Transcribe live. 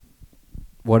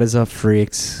What is up,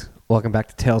 freaks? Welcome back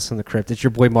to Tales from the Crypt. It's your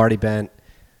boy Marty Bent,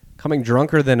 coming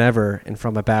drunker than ever and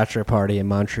from a bachelor party in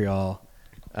Montreal,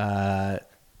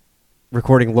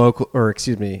 recording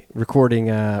remotely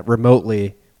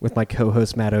with my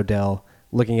co-host Matt Odell,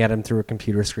 looking at him through a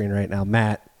computer screen right now.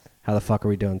 Matt, how the fuck are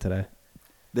we doing today?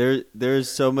 There's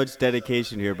so much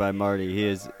dedication here by Marty.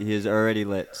 He is already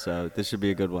lit, so this should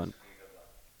be a good one.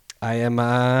 I am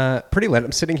pretty lit.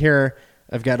 I'm sitting here.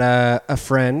 I've got a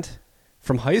friend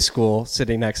from high school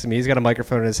sitting next to me. He's got a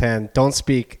microphone in his hand. Don't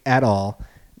speak at all.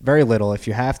 Very little if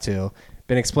you have to.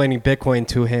 Been explaining Bitcoin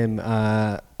to him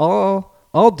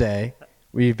all day.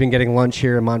 We've been getting lunch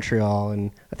here in Montreal, and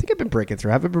I think I've been breaking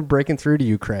through. Have I been breaking through to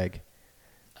you, Craig?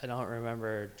 I don't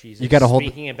remember Jesus You gotta hold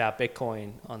speaking about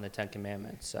Bitcoin on the Ten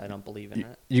Commandments. I don't believe in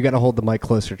it. You got to hold the mic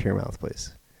closer to your mouth,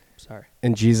 please. Sorry.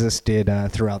 And Jesus did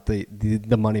throughout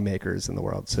the money makers in the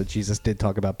world. So Jesus did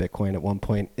talk about Bitcoin at one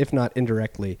point, if not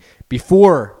indirectly.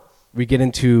 Before we get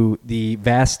into the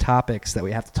vast topics that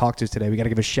we have to talk to today, we got to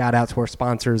give a shout out to our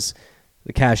sponsors,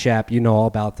 the Cash App. You know all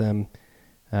about them.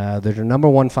 They're the number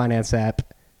one finance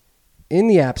app in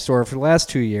the App Store for the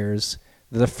last 2 years.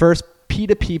 They're the first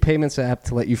P2P payments app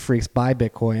to let you freaks buy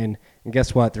Bitcoin. And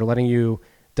guess what? They're letting you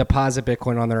deposit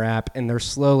Bitcoin on their app, and they're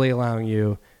slowly allowing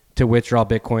you to withdraw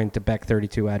Bitcoin to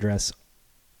Bech32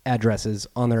 addresses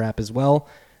on their app as well.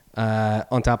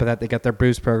 On top of that, they got their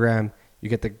Boost program. You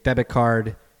get the debit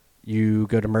card. You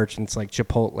go to merchants like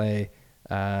Chipotle,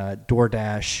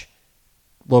 DoorDash,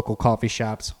 local coffee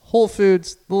shops, Whole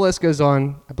Foods. The list goes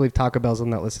on. I believe Taco Bell's on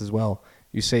that list as well.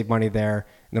 You save money there.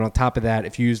 And then on top of that,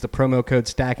 if you use the promo code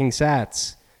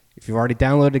StackingSats, if you've already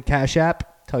downloaded Cash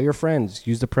App, tell your friends.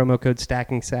 Use the promo code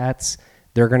StackingSats.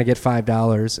 They're going to get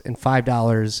 $5, and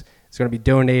 $5 is going to be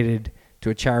donated to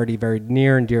a charity very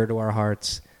near and dear to our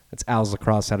hearts. That's Owls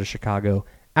Lacrosse out of Chicago.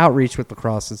 Outreach with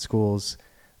lacrosse in schools.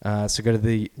 So go to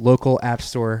the local app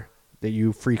store that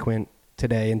you frequent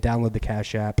today and download the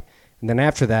Cash App. And then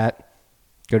after that,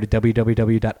 go to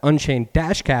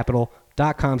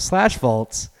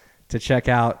www.unchained-capital.com/vaults to check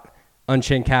out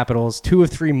Unchained Capital's 2 of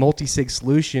 3 multi-sig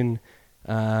solution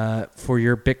for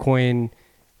your Bitcoin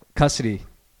custody.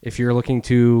 If you're looking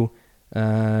to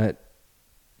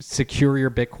secure your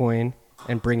Bitcoin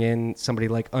and bring in somebody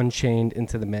like Unchained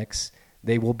into the mix,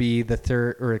 they will be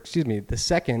the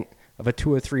second of a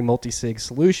 2 of 3 multi-sig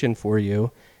solution for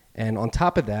you. And on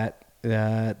top of that,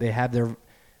 they have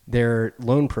their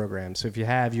loan program. So if you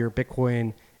have your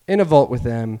Bitcoin in a vault with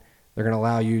them, they're going to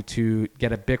allow you to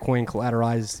get a Bitcoin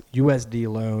collateralized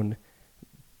USD loan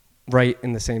right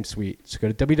in the same suite. So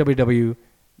go to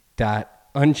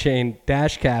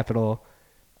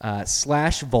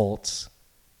www.unchained-capital/vaults.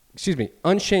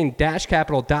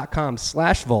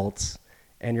 Unchained-capital.com/vaults,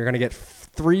 and you're going to get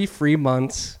 3 free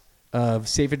months of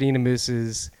Saifedean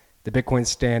Ammous's The Bitcoin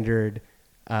Standard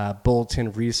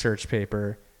bulletin research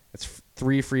paper. It's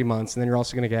 3 free months, and then you're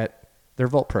also going to get their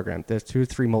Vault program. There's 2 or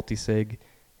 3 multi-sig.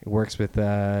 It works with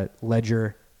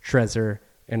Ledger, Trezor,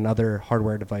 and other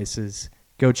hardware devices.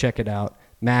 Go check it out.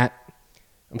 Matt,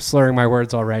 I'm slurring my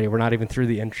words already. We're not even through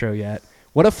the intro yet.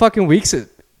 What a fucking week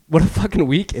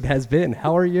it has been.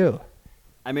 How are you?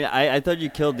 I mean, I thought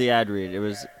you killed the ad read. It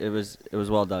was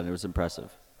well done. It was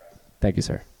impressive. Thank you,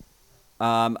 sir.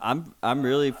 I'm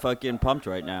really fucking pumped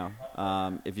right now.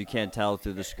 If you can't tell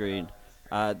through the screen,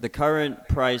 the current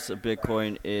price of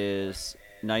Bitcoin is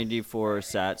 94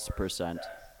 sats per cent,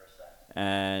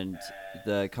 and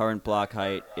the current block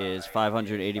height is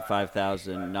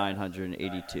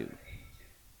 585,982.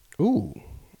 Ooh,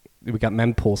 we got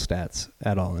mempool stats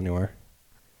at all anywhere?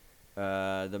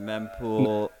 The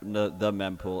mempool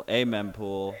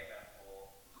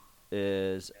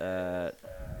is at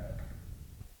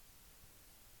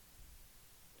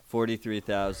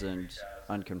 43,000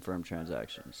 unconfirmed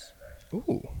transactions.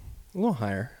 Ooh, a little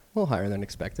higher than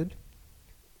expected.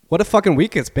 What a fucking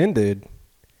week it's been, dude.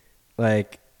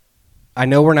 Like, I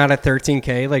know we're not at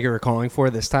 13K like you were calling for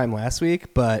this time last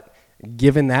week, but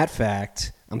given that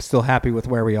fact, I'm still happy with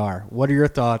where we are. What are your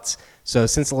thoughts? So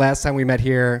since the last time we met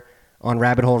here on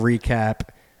Rabbit Hole Recap,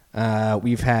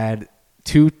 we've had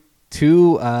two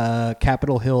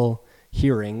Capitol Hill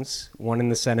hearings, one in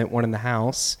the Senate, one in the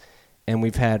House, and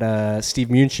we've had Steve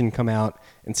Mnuchin come out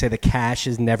and say the cash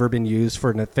has never been used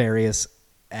for nefarious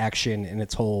action in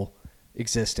its whole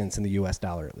existence in the U.S.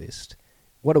 dollar, at least.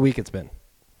 What a week it's been.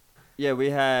 Yeah, we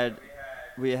had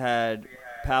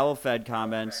Powell Fed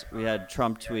comments, we had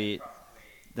Trump tweet,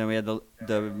 then we had the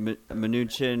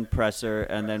Mnuchin presser,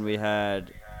 and then we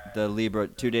had the Libra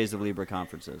 2 days of Libra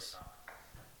conferences,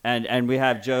 and we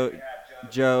have Joe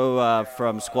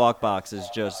from Squawk Box is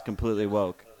just completely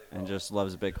woke and just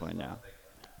loves Bitcoin now.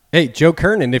 Hey, Joe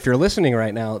Kernan, if you're listening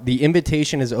right now, the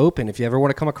invitation is open. If you ever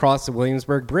want to come across the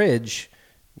Williamsburg Bridge,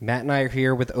 Matt and I are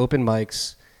here with open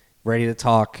mics, ready to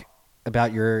talk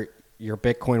about your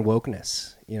Bitcoin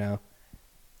wokeness. You know,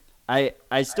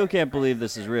 I still can't believe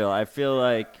this is real. I feel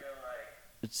like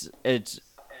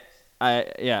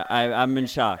I'm in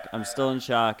shock. I'm still in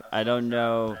shock. I don't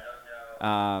know.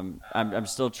 I'm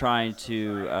still trying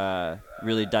to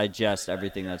really digest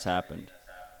everything that's happened.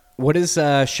 what has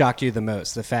shocked you the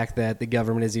most? The fact that the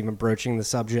government is even broaching the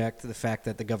subject, the fact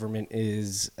that the government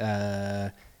is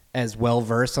as well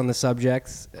versed on the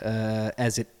subject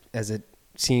as it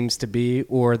seems to be,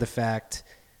 or the fact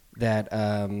that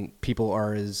people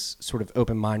are as sort of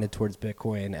open-minded towards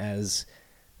Bitcoin as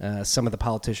some of the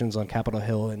politicians on Capitol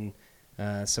Hill and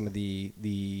some of the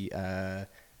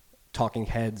talking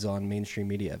heads on mainstream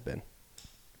media have been.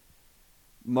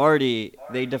 Marty,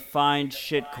 they defined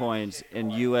shitcoins in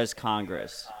U.S.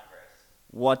 Congress.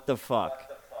 What the fuck?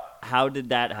 How did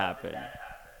that happen?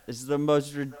 This is the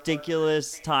most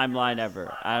ridiculous timeline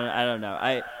ever. I don't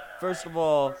know. First of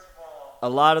all, a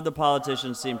lot of the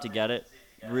politicians seem to get it.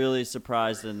 Really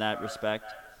surprised in that respect.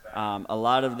 A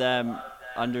lot of them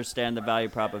understand the value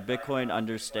prop of Bitcoin,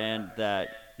 understand that,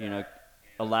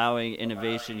 allowing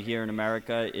innovation here in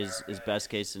America is best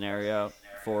case scenario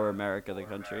for America, the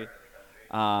country.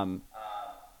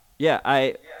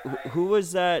 Who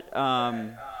was that?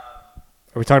 Are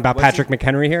we talking about Patrick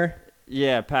McHenry here?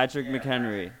 Yeah, Patrick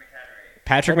McHenry.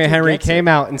 Patrick McHenry came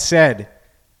out and said,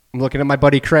 "I'm looking at my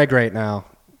buddy Craig right now,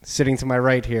 sitting to my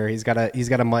right here. He's got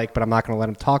a mic, but I'm not going to let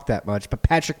him talk that much." But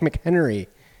Patrick McHenry,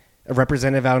 a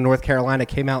representative out of North Carolina,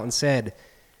 came out and said,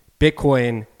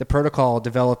 "Bitcoin, the protocol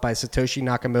developed by Satoshi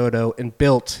Nakamoto and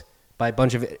built by a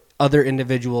bunch of other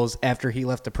individuals after he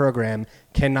left the program,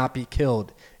 cannot be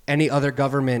killed. Any other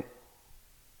government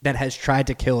that has tried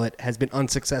to kill it has been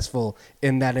unsuccessful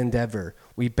in that endeavor.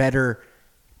 We better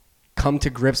come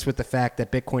to grips with the fact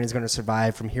that Bitcoin is going to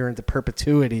survive from here into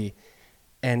perpetuity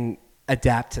and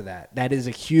adapt to that." That is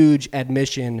a huge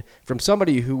admission from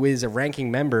somebody who is a ranking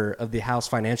member of the House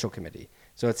Financial Committee.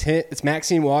 So it's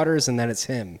Maxine Waters, and then it's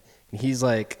him. And he's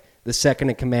like the second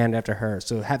in command after her.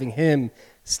 So having him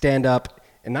stand up,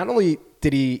 and not only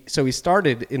did he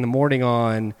started in the morning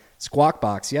on Squawk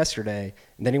Box yesterday,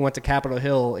 and then he went to Capitol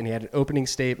Hill, and he had an opening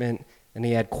statement, and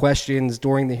he had questions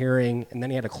during the hearing, and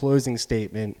then he had a closing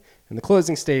statement. And the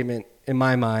closing statement, in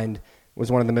my mind,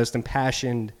 was one of the most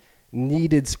impassioned,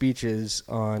 needed speeches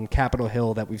on Capitol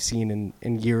Hill that we've seen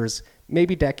in years,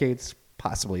 maybe decades,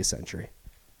 possibly a century.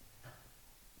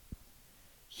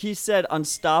 He said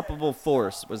unstoppable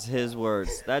force was his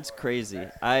words. That's crazy.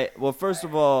 First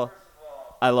of all,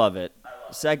 I love it.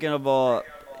 Second of all,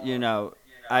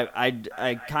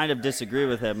 I kind of disagree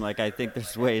with him. Like, I think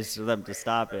there's ways for them to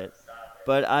stop it.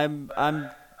 But I'm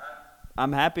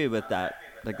happy with that.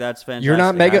 Like, that's fantastic. You're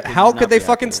not mega. How could they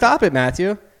fucking stop it,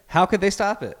 Matthew? How could they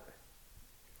stop it?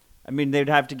 I mean, they'd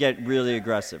have to get really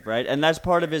aggressive, right? And that's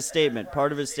part of his statement.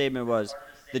 Part of his statement was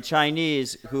the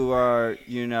Chinese, who are,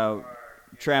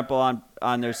 trample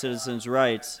on their citizens'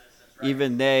 rights,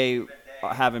 even they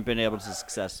haven't been able to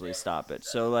successfully stop it.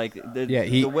 So, like,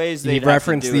 the ways they'd have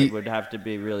to do it would have to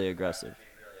be really aggressive.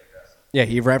 Yeah,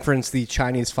 he referenced the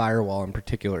Chinese firewall in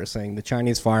particular, saying the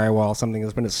Chinese firewall, something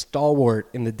that's been a stalwart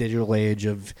in the digital age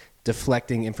of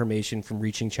deflecting information from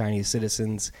reaching Chinese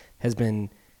citizens, has been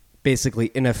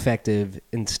basically ineffective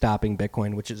in stopping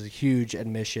Bitcoin, which is a huge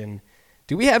admission.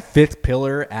 Do we have fifth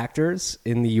pillar actors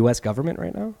in the U.S. government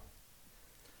right now?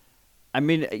 I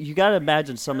mean, you got to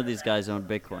imagine some of these guys own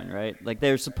Bitcoin, right? Like,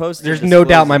 they're supposed to. There's no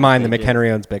doubt in my mind that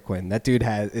McHenry owns Bitcoin. That dude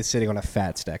is sitting on a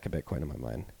fat stack of Bitcoin in my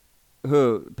mind.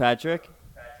 Who? Patrick?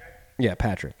 Yeah,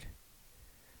 Patrick.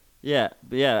 Yeah.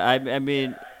 I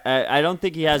mean, I don't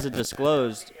think he has it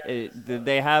disclosed.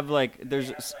 They have, like,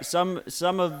 there's some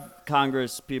of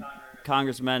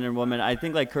congressmen and women. I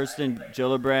think, like, Kirsten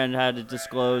Gillibrand had it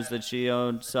disclosed that she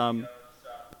owned some.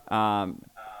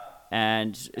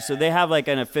 And so they have, like,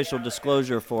 an official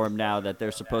disclosure form now that they're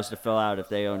supposed to fill out if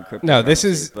they own cryptocurrency. No, this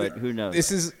is. But who knows?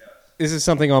 This is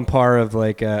something on par of,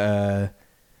 like,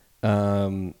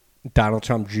 Donald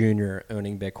Trump Jr.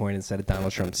 owning Bitcoin instead of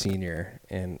Donald Trump Sr.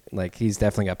 And, like, he's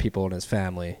definitely got people in his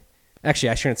family.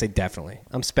 Actually, I shouldn't say definitely.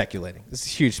 I'm speculating. This is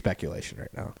huge speculation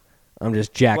right now. I'm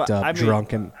just jacked up,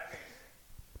 drunk, and.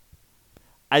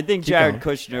 I think Jared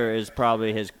Kushner is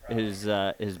probably his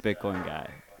Bitcoin guy,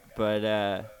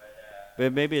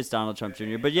 but maybe it's Donald Trump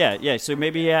Jr. But yeah. So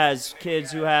maybe he has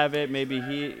kids who have it. Maybe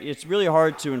it's really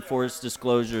hard to enforce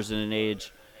disclosures in an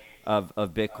age of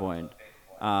Bitcoin,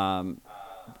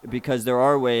 because there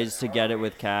are ways to get it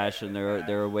with cash, and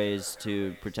there are ways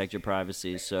to protect your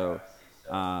privacy. So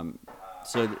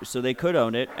So they could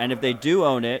own it, and if they do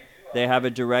own it, they have a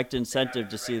direct incentive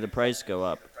to see the price go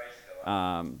up.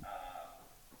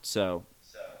 So,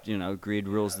 greed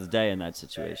rules the day in that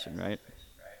situation, right?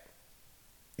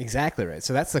 Exactly right.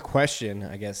 So that's the question,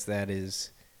 I guess, that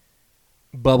is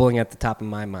bubbling at the top of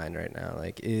my mind right now.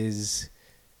 Like, is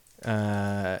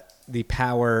the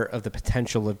power of the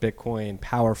potential of Bitcoin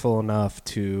powerful enough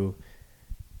to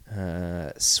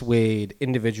sway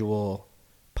individual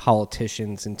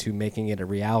politicians into making it a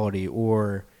reality,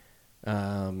 or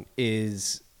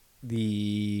is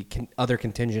the other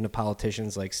contingent of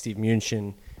politicians like Steve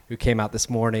Mnuchin, who came out this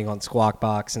morning on Squawk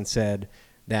Box and said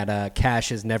that cash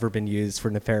has never been used for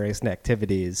nefarious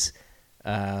activities,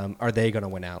 are they going to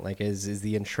win out? Like, is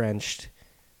the entrenched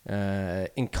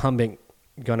incumbent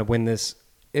going to win this?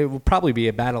 It will probably be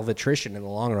a battle of attrition in the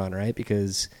long run, right?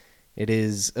 Because it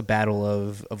is a battle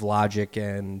of logic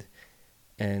and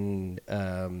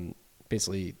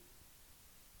basically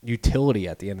utility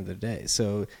at the end of the day.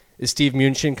 So is Steve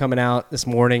Mnuchin coming out this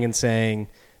morning and saying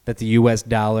that the U.S.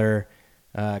 dollar,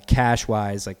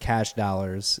 cash-wise, like cash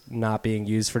dollars, not being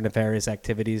used for nefarious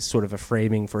activities, sort of a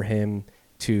framing for him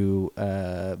to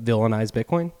villainize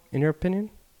Bitcoin, in your opinion?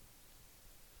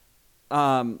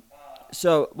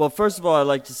 Well, first of all, I'd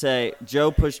like to say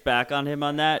Joe pushed back on him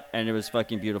on that, and it was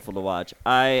fucking beautiful to watch.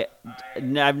 I've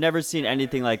never seen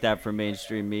anything like that from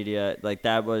mainstream media. Like,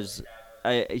 that was...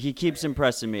 he keeps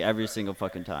impressing me every single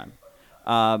fucking time.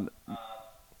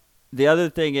 The other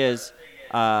thing is,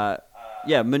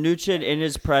 Mnuchin, in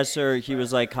his presser, he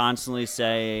was, like, constantly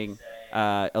saying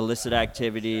illicit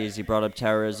activities. He brought up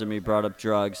terrorism. He brought up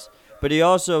drugs. But he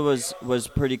also was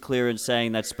pretty clear in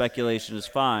saying that speculation is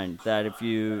fine. That if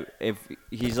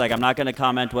he's like, I'm not going to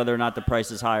comment whether or not the price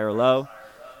is high or low,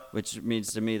 which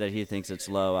means to me that he thinks it's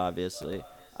low, obviously.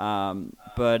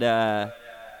 But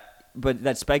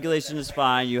that speculation is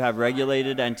fine. You have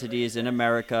regulated entities in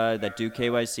America that do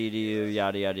KYC to you,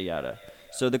 yada yada yada.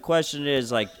 So the question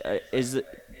is, like,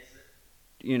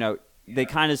 they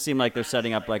kind of seem like they're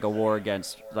setting up like a war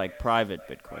against like private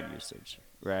Bitcoin usage,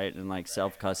 right? And like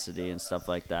self-custody and stuff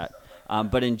like that.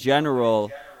 But in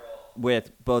general,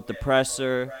 with both the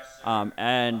presser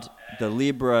and the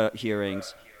Libra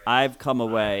hearings, I've come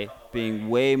away being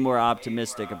way more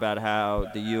optimistic about how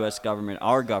the U.S. government,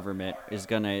 our government, is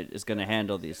gonna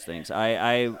handle these things.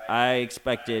 I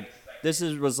expected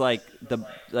was like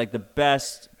the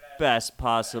best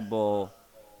possible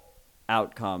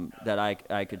outcome that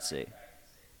I could see.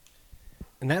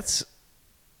 And that's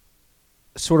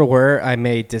sort of where I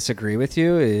may disagree with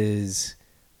you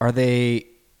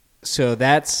so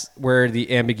that's where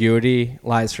the ambiguity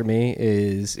lies for me.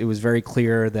 Is it was very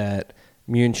clear that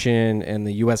Mnuchin and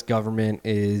the U.S. government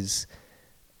is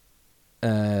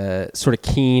sort of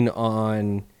keen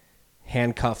on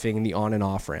handcuffing the on and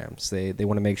off ramps. They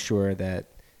want to make sure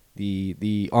that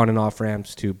the on and off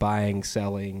ramps to buying,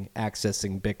 selling,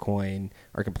 accessing Bitcoin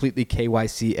are completely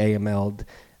KYC AML'd.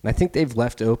 And I think they've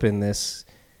left open this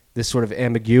sort of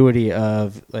ambiguity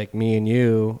of, like, me and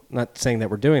you, not saying that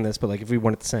we're doing this, but like if we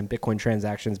wanted to send Bitcoin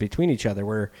transactions between each other,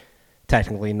 we're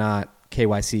technically not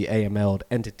KYC AML'd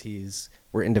entities.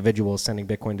 We're individuals sending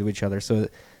Bitcoin to each other. So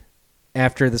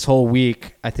after this whole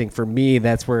week, I think for me,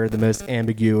 that's where the most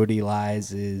ambiguity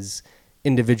lies, is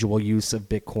individual use of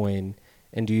Bitcoin.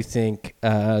 And do you think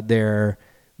they're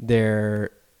I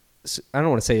don't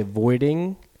want to say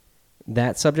avoiding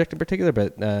that subject in particular,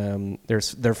 but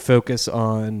their focus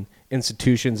on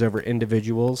institutions over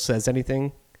individuals says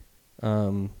anything?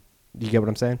 Do you get what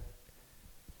I'm saying?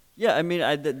 Yeah, I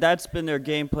mean, that's been their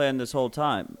game plan this whole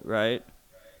time, right?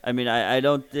 I mean, I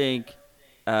don't think,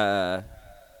 in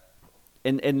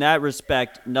that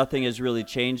respect, nothing has really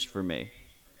changed for me,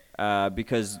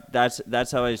 because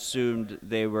that's how I assumed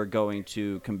they were going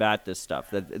to combat this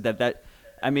stuff.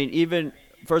 I mean, even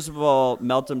first of all,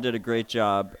 Meltem did a great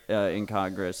job in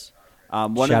Congress.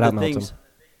 One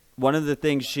of the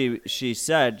things she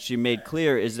said, she made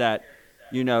clear, is that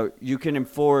you can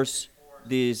enforce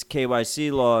these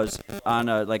KYC laws on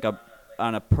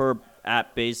a per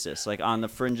app basis, like on the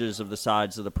fringes of the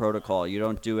sides of the protocol. You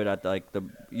don't do it at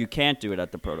you can't do it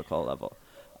at the protocol level.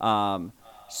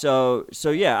 So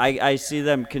yeah, I see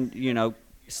them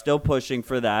still pushing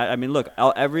for that. I mean, look,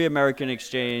 every American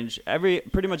exchange,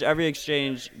 pretty much every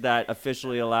exchange that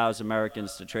officially allows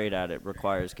Americans to trade at it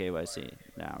requires KYC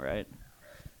now, right?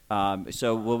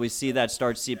 So will we see that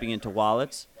start seeping into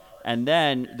wallets? And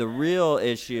then the real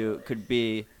issue could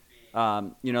be,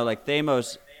 like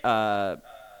Thamos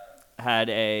had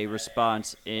a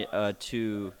response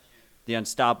to the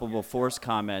unstoppable force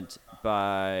comment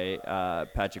by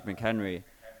Patrick McHenry,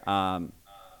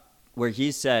 where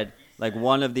he said, like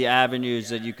one of the avenues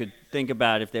that you could think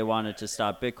about if they wanted to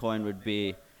stop Bitcoin would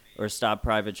be, or stop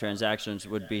private transactions,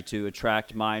 would be to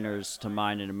attract miners to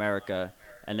mine in America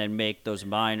and then make those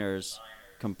miners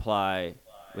comply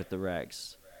with the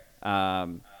regs.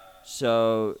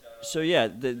 So yeah,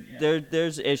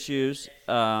 there's issues.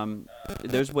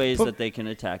 There's ways that they can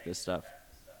attack this stuff.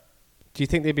 Do you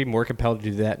think they'd be more compelled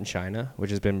to do that in China,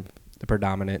 which has been the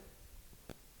predominant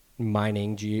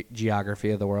mining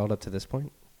geography of the world up to this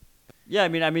point? Yeah, I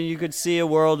mean, you could see a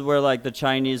world where like the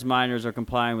Chinese miners are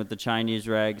complying with the Chinese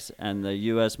regs, and the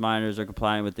U.S. miners are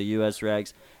complying with the U.S.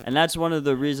 regs, and that's one of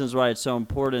the reasons why it's so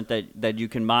important that you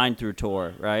can mine through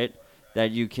Tor, right?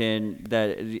 That's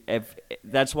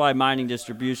why mining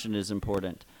distribution is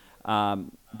important.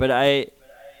 But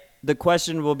the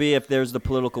question will be if there's the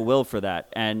political will for that,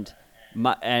 and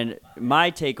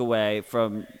my takeaway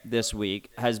from this week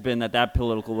has been that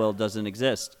political will doesn't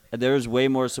exist. There is way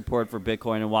more support for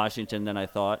Bitcoin in Washington than I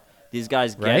thought. These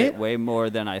guys get it way more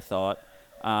than I thought.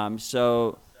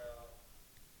 So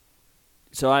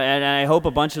I hope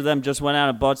a bunch of them just went out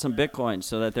and bought some Bitcoin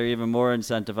so that they're even more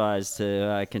incentivized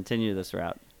to continue this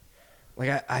route.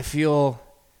 Like I feel,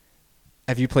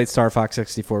 have you played Star Fox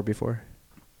 64 before?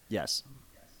 Yes.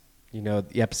 You know,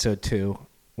 the episode 2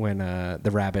 when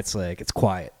the rabbit's like, it's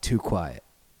quiet, too quiet,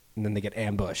 and then they get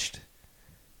ambushed.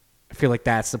 I feel like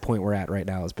that's the point we're at right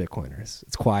now as Bitcoiners.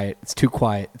 It's quiet, it's too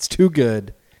quiet, it's too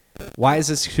good. Why is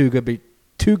this too good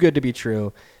to be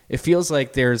true? It feels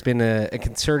like there's been a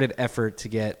concerted effort to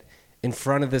get in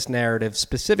front of this narrative,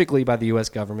 specifically by the U.S.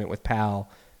 government with Powell,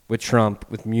 with Trump,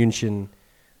 with Mnuchin,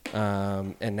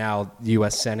 and now the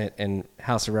U.S. Senate and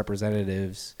House of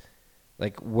Representatives.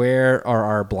 Like, where are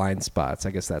our blind spots?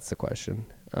 I guess that's the question,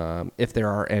 if there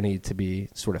are any to be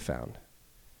sort of found.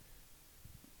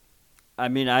 I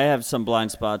mean, I have some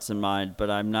blind spots in mind, but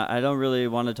I don't really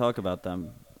want to talk about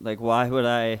them. Like, why would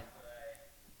I?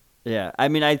 Yeah, I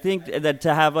mean, I think that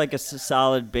to have like a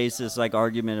solid basis, like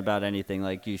argument about anything,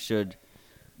 like you should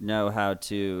know how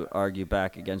to argue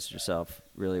back against yourself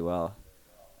really well.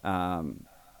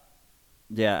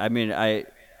 Yeah, I mean, I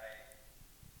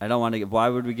don't want to. Why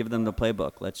would we give them the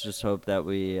playbook? Let's just hope that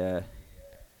we. I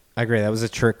agree. That was a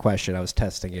trick question. I was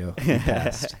testing you. You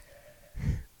passed.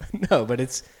 No, but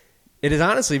it has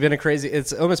honestly been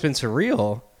it's almost been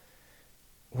surreal,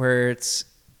 where it's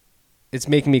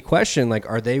making me question, like,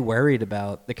 are they worried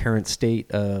about the current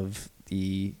state of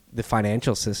the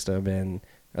financial system, and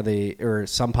or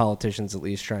some politicians at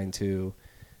least trying to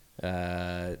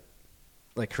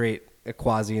like create a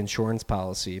quasi insurance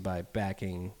policy by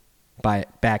backing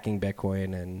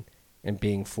Bitcoin and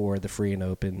being for the free and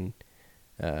open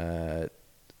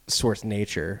source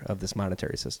nature of this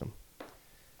monetary system?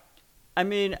 I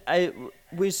mean,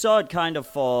 we saw it kind of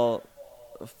fall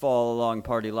along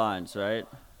party lines, right?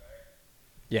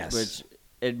 Yes. Which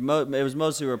it was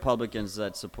mostly Republicans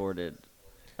that supported.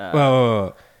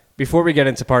 Whoa. Before we get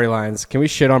into party lines, can we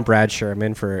shit on Brad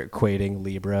Sherman for equating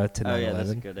Libra to 9/11? Oh yeah,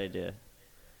 that's a good idea.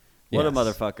 What a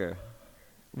motherfucker!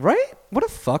 Right? What a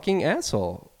fucking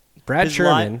asshole. Brad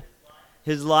Sherman.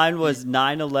 His line was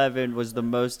 9/11 was the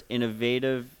most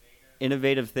innovative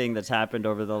thing that's happened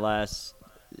over the last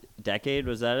decade.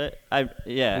 Was that it?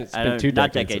 It's been 2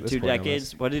 not decades decade, 2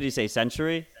 decades. What did he say?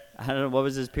 Century? I don't know. What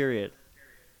was his period?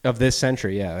 Of this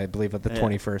century, yeah, I believe of the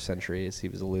 21st century, as he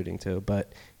was alluding to.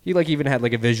 But he like even had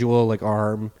like a visual like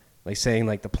arm, like saying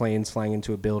like the planes flying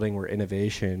into a building were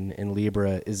innovation, and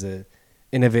Libra is a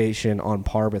innovation on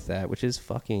par with that, which is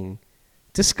fucking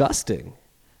disgusting.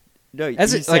 No,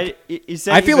 As he it, said, like, he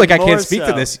said I feel like I even can't more speak to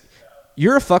so. this.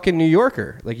 You're a fucking New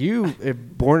Yorker. Like, you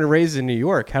born and raised in New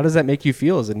York. How does that make you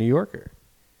feel as a New Yorker?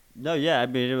 No, yeah, I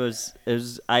mean it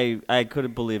was I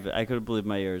couldn't believe it. I couldn't believe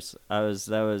my ears.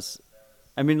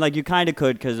 I mean, like, you kind of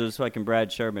could because it was fucking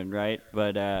Brad Sherman, right?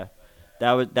 But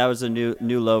that was a new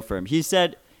low for him. He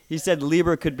said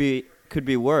Libra could be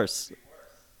worse.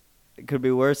 It could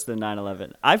be worse than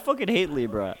 9/11. I fucking hate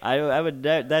Libra. I would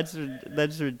that's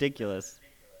ridiculous.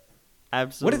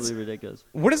 Absolutely ridiculous.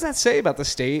 What does that say about the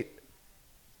state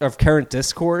of current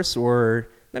discourse, or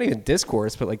not even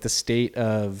discourse, but like the state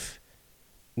of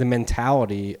the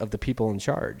mentality of the people in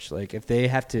charge? Like, if they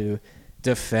have to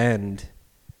defend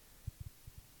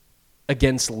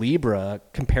against Libra,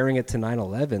 comparing it to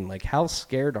 9/11, like, how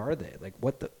scared are they? Like,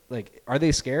 are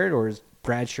they scared, or is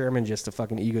Brad Sherman just a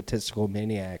fucking egotistical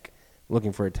maniac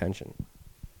looking for attention?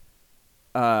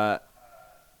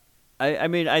 I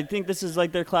mean, I think this is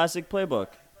like their classic playbook,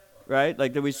 right?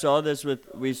 Like, that we saw this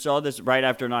right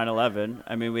after 9/11.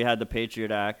 I mean, we had the Patriot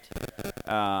Act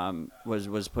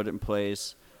was put in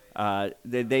place.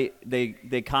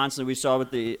 They constantly, we saw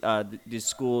with the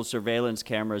school surveillance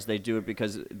cameras, they do it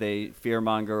because they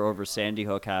fearmonger over Sandy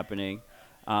Hook happening.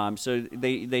 So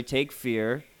they take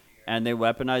fear and they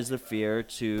weaponize the fear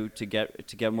to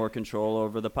get more control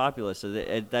over the populace. So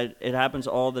it happens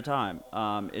all the time.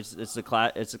 It's a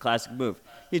classic move.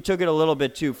 He took it a little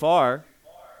bit too far,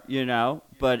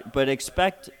 but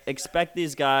expect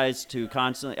these guys to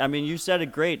constantly. I mean, you said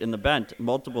it great in the Bent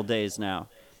multiple days now.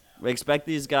 We expect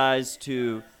these guys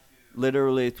to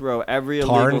literally throw every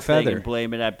illegal thing and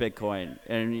blame it at Bitcoin.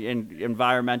 And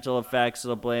environmental effects,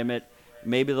 they'll blame it.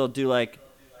 Maybe they'll be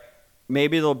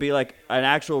like an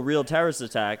actual real terrorist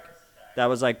attack that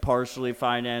was like partially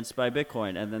financed by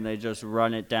Bitcoin, and then they just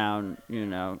run it down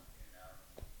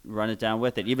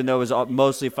with it. Even though it was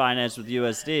mostly financed with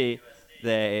USD,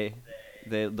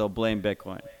 they'll blame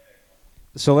Bitcoin.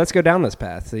 So let's go down this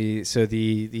path.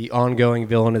 The ongoing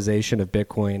villainization of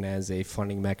Bitcoin as a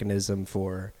funding mechanism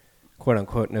for quote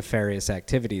unquote nefarious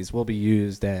activities will be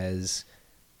used as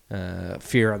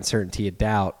fear, uncertainty, and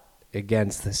doubt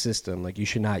against the system. Like, you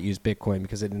should not use Bitcoin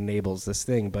because it enables this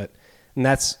thing. And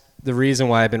that's the reason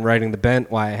why I've been writing the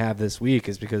Bent, why I have this week,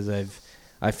 is because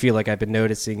I feel like I've been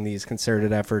noticing these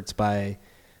concerted efforts by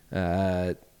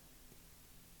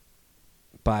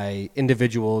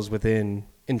individuals within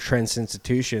entrenched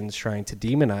institutions trying to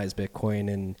demonize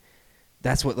Bitcoin. And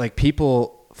that's what, like,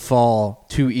 people fall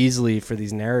too easily for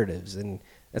these narratives. And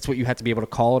that's what you have to be able to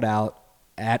call it out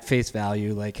at face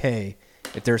value. Like, hey,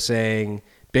 if they're saying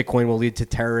Bitcoin will lead to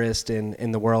terrorist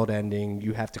and the world ending,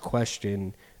 you have to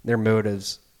question their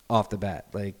motives off the bat.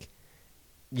 Like,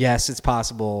 yes, it's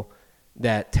possible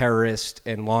that terrorists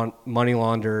and money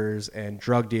launderers and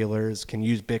drug dealers can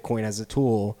use Bitcoin as a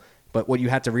tool, but what you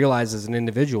have to realize as an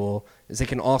individual is they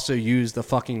can also use the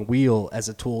fucking wheel as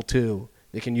a tool too.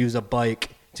 They can use a bike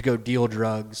to go deal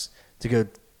drugs, to go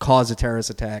cause a terrorist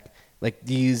attack. Like,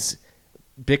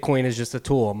 Bitcoin is just a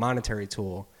tool, a monetary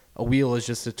tool. A wheel is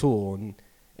just a tool.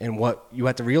 And what you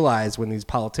have to realize when these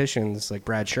politicians, like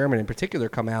Brad Sherman in particular,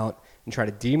 come out and try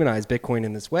to demonize Bitcoin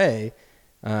in this way,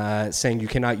 saying you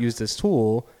cannot use this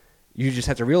tool, you just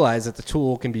have to realize that the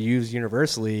tool can be used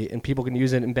universally and people can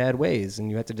use it in bad ways.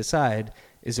 And you have to decide,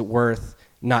 is it worth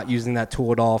not using that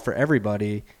tool at all for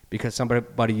everybody because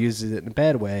somebody uses it in a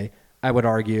bad way? I would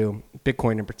argue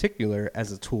Bitcoin in particular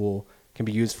as a tool can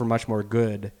be used for much more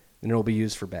good than it will be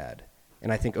used for bad.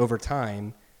 And I think over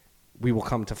time, we will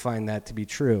come to find that to be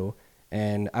true.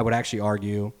 And I would actually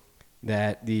argue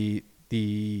that the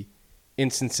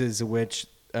instances in which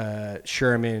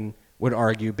Sherman would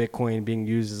argue Bitcoin being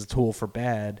used as a tool for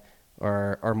bad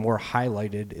are more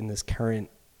highlighted in this current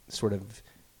sort of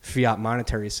fiat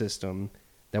monetary system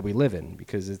that we live in,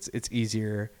 because it's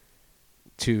easier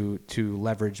to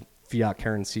leverage fiat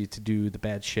currency to do the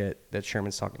bad shit that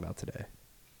Sherman's talking about today.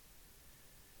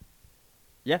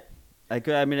 Yeah. I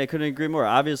couldn't agree more.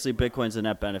 Obviously, Bitcoin's a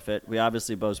net benefit. We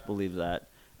obviously both believe that.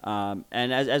 And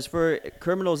as for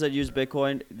criminals that use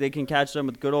Bitcoin, they can catch them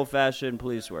with good old-fashioned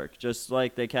police work, just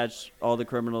like they catch all the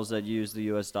criminals that use the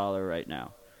U.S. dollar right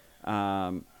now.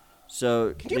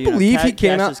 So can you believe he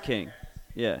came cash out? Is king.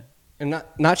 Yeah. And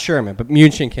not Sherman, but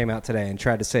Mnuchin came out today and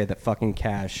tried to say that fucking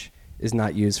cash is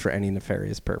not used for any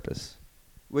nefarious purpose.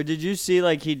 Well, did you see,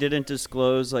 like, he didn't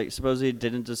disclose, like, supposedly he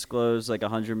didn't disclose, like,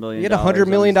 $100 million? He had $100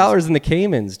 million in the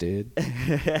Caymans, dude.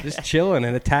 Just chilling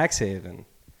in a tax haven.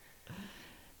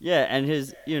 Yeah,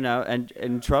 and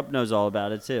and Trump knows all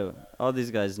about it, too. All these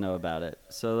guys know about it.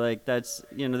 So, like, that's,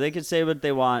 they can say what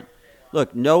they want.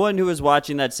 Look, no one who was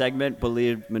watching that segment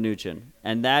believed Mnuchin.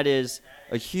 And that is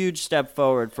a huge step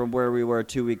forward from where we were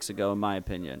 2 weeks ago, in my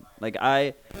opinion. Like,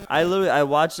 I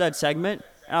watched that segment,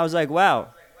 and I was like, wow.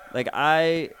 Like,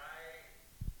 I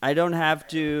don't have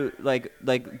to,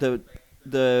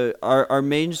 our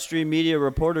mainstream media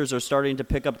reporters are starting to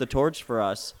pick up the torch for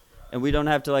us, and we don't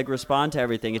have to, like, respond to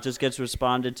everything. It just gets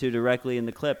responded to directly in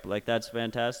the clip. Like, that's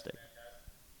fantastic.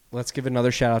 Let's give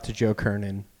another shout out to Joe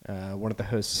Kernan, one of the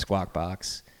hosts of Squawk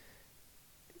Box.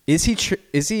 Is he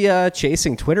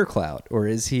chasing Twitter clout, or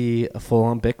is he a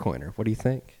full-on Bitcoiner? What do you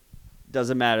think?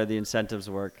 Doesn't matter. The incentives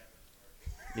work.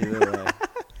 Either way.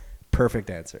 Perfect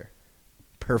answer.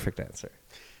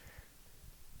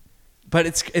 But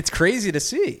it's crazy to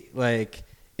see, like,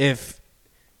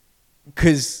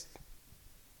 because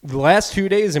the last 2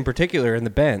 days in particular in the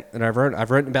Bent, and I've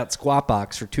written about Squawk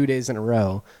Box for 2 days in a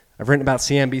row. I've written about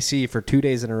CNBC for 2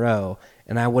 days in a row,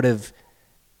 and I would have,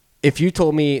 if you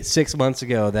told me 6 months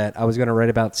ago that I was going to write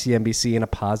about CNBC in a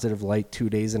positive light 2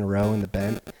 days in a row in the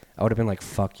Bent, I would have been like,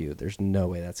 fuck you. There's no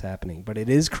way that's happening. But it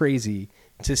is crazy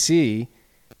to see,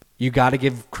 you got to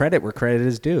give credit where credit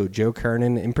is due. Joe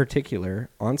Kernan, in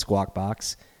particular, on Squawk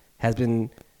Box, has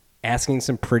been asking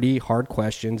some pretty hard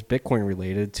questions, Bitcoin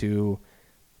related, to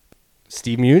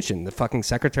Steve Mnuchin, the fucking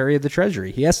Secretary of the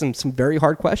Treasury. He asked some very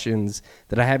hard questions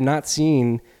that I have not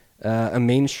seen a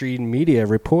mainstream media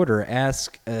reporter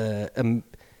ask an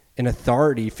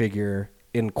authority figure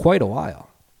in quite a while.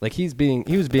 Like he was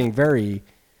being very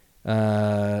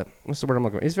what's the word I'm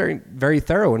looking for? He's very, very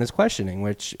thorough in his questioning,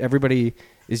 which everybody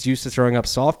is used to throwing up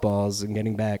softballs and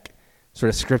getting back sort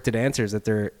of scripted answers that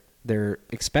they're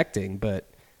expecting. But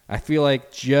I feel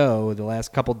like Joe, the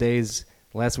last couple days,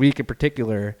 last week in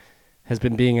particular, has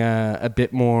been being a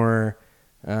bit more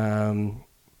of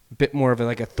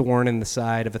a thorn in the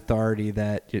side of authority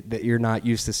that you're not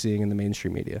used to seeing in the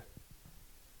mainstream media.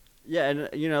 Yeah,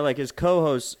 and like his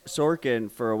co-host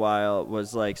Sorkin for a while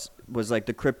was like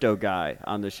the crypto guy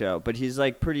on the show, but he's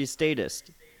like pretty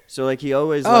statist. So like he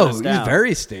always let us down. He's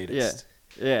very statist.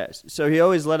 Yeah. So he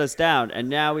always let us down, and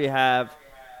now we have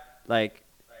like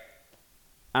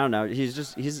I don't know. He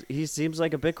seems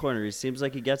like a Bitcoiner. He seems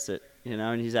like he gets it,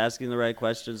 and he's asking the right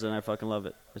questions, and I fucking love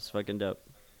it. It's fucking dope.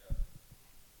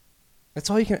 That's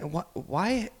all you can.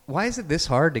 Why is it this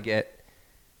hard to get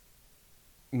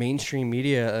mainstream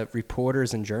media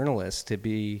reporters and journalists to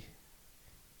be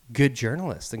good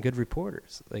journalists and good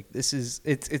reporters? Like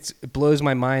it blows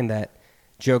my mind that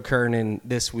Joe Kernan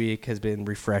this week has been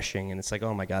refreshing, and it's like,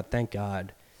 oh my God, thank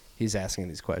God he's asking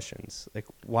these questions. Like,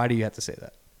 why do you have to say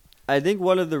that? I think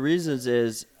one of the reasons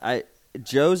is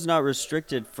Joe's not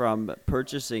restricted from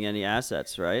purchasing any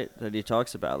assets, right? That he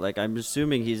talks about. Like, I'm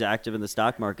assuming he's active in the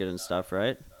stock market and stuff,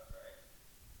 right?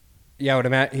 Yeah, I would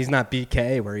imagine he's not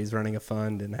BK where he's running a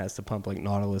fund and has to pump like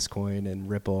Nautilus coin and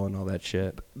Ripple and all that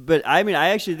shit. But I mean, I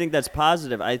actually think that's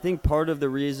positive. I think part of the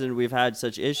reason we've had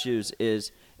such issues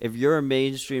is if you're a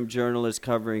mainstream journalist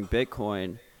covering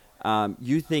Bitcoin,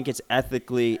 you think it's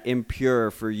ethically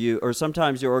impure for you, or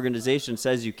sometimes your organization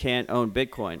says you can't own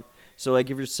Bitcoin. So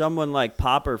like if you're someone like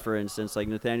Popper, for instance, like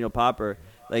Nathaniel Popper,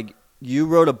 like you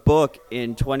wrote a book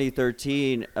in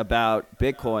 2013 about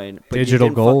Bitcoin, but Digital you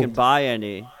didn't gold. fucking buy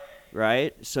any.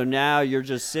 Right? So now you're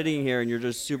just sitting here and you're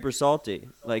just super salty.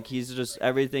 Like he's just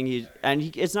everything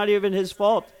it's not even his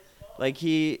fault. Like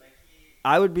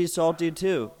I would be salty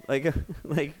too. Like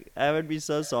I would be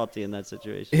so salty in that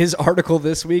situation. His article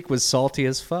this week was salty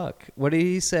as fuck. What did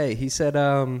he say? He said,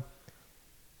 I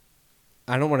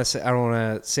don't want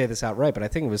to say this outright, but I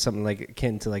think it was something like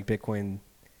akin to like Bitcoin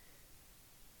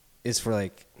is for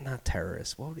like not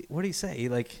terrorists. What did he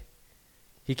say?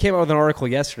 He came out with an article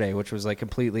yesterday, which was like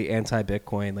completely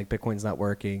anti-Bitcoin. Like Bitcoin's not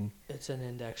working. It's an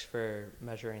index for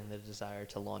measuring the desire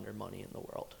to launder money in the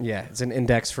world. Yeah, it's an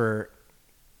index for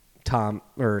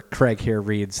Craig here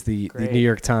reads the New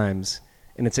York Times,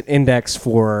 and it's an index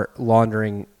for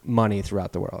laundering money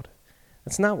throughout the world.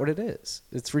 That's not what it is.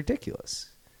 It's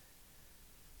ridiculous.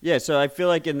 Yeah, so I feel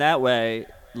like in that way,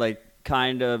 like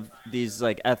kind of these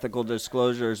like ethical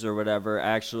disclosures or whatever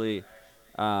actually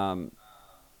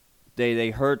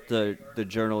they hurt the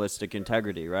journalistic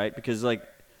integrity, right? Because like,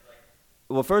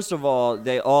 well, first of all,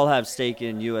 they all have stake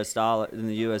in US dollar, in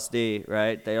the USD,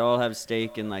 right? They all have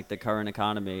stake in like the current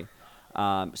economy,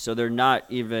 so they're not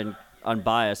even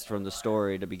unbiased from the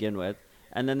story to begin with.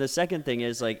 And then the second thing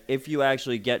is like, if you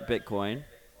actually get Bitcoin,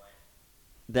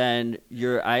 then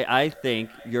I think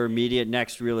your immediate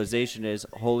next realization is,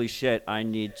 holy shit, I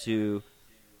need to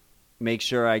make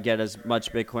sure I get as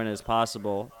much Bitcoin as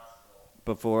possible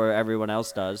before everyone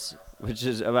else does, which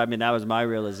is, I mean, that was my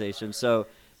realization. So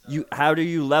how do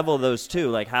you level those two?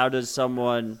 Like, how does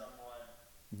someone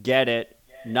get it,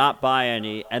 not buy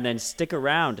any, and then stick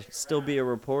around, still be a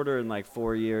reporter in like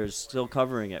 4 years, still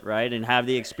covering it, right? And have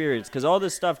the experience, because all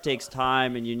this stuff takes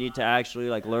time and you need to actually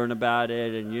like learn about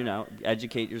it and,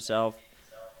 educate yourself.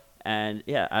 And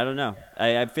yeah, I don't know.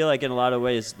 I feel like in a lot of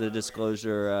ways, the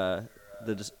disclosure,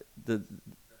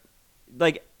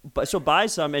 so buy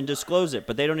some and disclose it,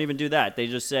 but they don't even do that. They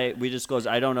just say, we disclose,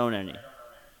 I don't own any.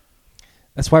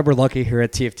 That's why we're lucky here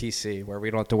at TFTC, where we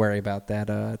don't have to worry about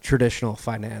that traditional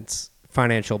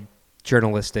financial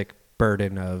journalistic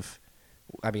burden of,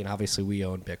 I mean, obviously we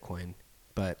own Bitcoin,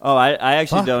 but... Oh, I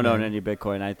actually don't own any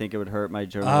Bitcoin. I think it would hurt my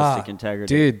journalistic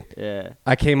integrity. Dude, yeah.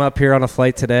 I came up here on a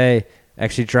flight today,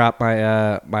 actually dropped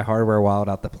my hardware wallet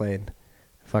out the plane.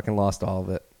 Fucking lost all of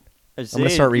it. I'm going to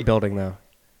start rebuilding, though.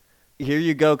 Here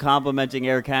you go complimenting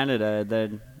Air Canada,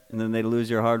 and then they lose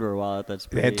your hardware wallet. That's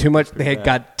pretty, they had too much. They had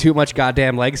got too much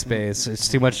goddamn leg space. It's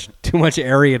too much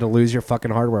area to lose your fucking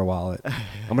hardware wallet.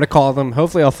 I'm gonna call them.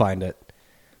 Hopefully, I'll find it.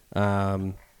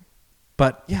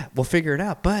 But yeah, we'll figure it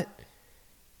out. But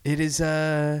it is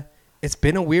it's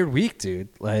been a weird week, dude.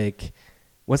 Like,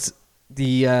 what's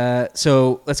the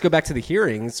so let's go back to the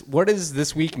hearings. What is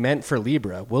this week meant for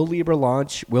Libra? Will Libra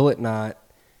launch? Will it not?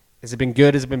 Has it been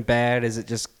good? Has it been bad? Is it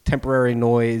just temporary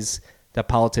noise that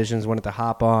politicians wanted to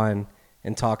hop on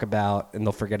and talk about and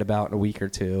they'll forget about in a week or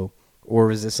two?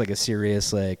 Or is this like a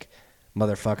serious, like,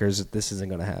 motherfuckers, this isn't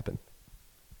going to happen?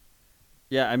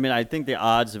 Yeah, I mean, I think the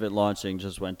odds of it launching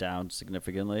just went down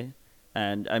significantly.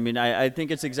 And, I mean, I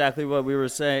think it's exactly what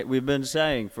we've been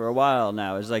saying for a while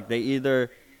now. Is like they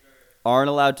either aren't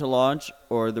allowed to launch,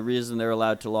 or the reason they're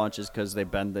allowed to launch is because they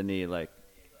bend the knee, like,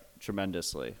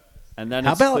 tremendously. And then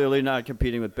it's clearly not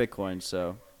competing with Bitcoin,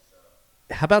 so.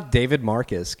 How about David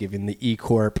Marcus giving the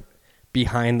E-Corp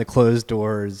behind the closed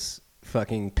doors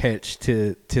fucking pitch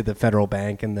to the federal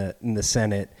bank and the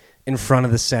Senate in front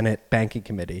of the Senate banking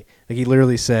committee? Like, he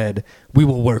literally said, we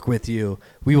will work with you.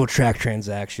 We will track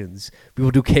transactions. We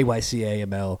will do KYC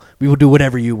AML. We will do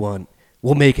whatever you want.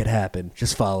 We'll make it happen.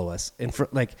 Just follow us. And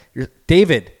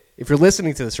David, if you're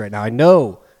listening to this right now, I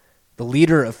know the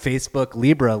leader of Facebook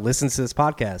Libra listens to this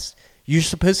podcast. You're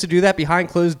supposed to do that behind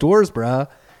closed doors, bruh.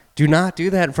 Do not do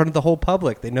that in front of the whole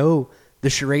public. They know the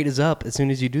charade is up as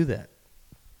soon as you do that.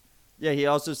 Yeah, he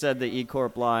also said the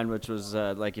E-Corp line, which was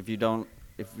like, if you don't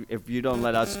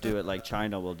let us do it, like,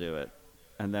 China will do it,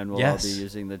 and then we'll all be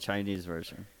using the Chinese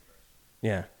version.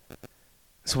 Yeah.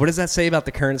 So what does that say about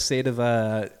the current state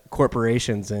of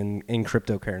corporations in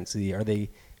cryptocurrency? Are they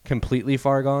completely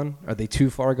far gone? Are they too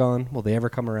far gone? Will they ever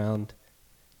come around?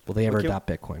 Will they ever adopt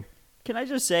Bitcoin? Can I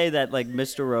just say that, like,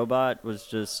 Mr. Robot was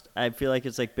just, I feel like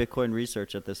it's like Bitcoin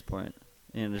research at this point.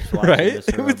 And just watching right?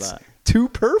 Mr. It was Robot. Too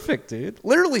perfect, dude.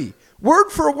 Literally, word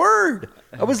for word.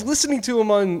 I was listening to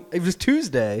him it was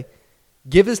Tuesday,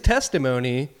 give his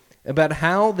testimony about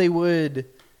how they would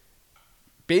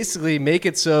basically make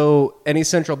it so any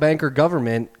central bank or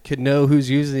government could know who's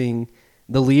using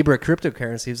the Libra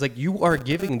cryptocurrency. He was like, you are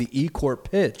giving the E-Corp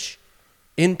pitch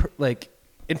in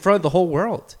front of the whole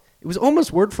world. It was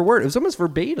almost word for word. It was almost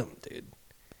verbatim, dude.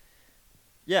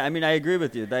 Yeah, I mean, I agree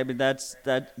with you. I mean, that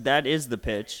is the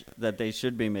pitch that they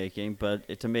should be making,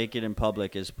 but to make it in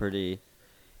public is pretty.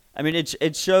 I mean,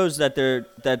 it shows that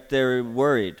they're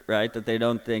worried, right? That they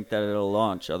don't think that it'll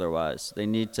launch otherwise. They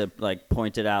need to, like,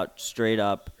 point it out straight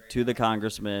up to the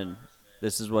congressman.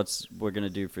 This is what we're going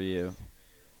to do for you.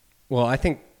 Well, I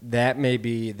think that may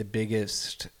be the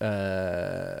biggest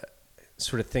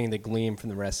sort of thing to glean from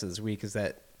the rest of this week is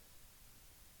that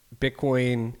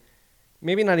Bitcoin,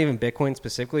 maybe not even Bitcoin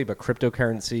specifically, but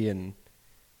cryptocurrency and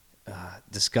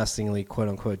disgustingly,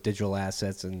 quote-unquote, digital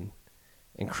assets and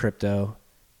crypto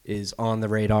is on the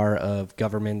radar of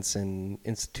governments and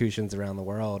institutions around the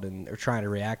world, and they're trying to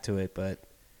react to it. But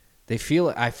I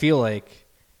feel like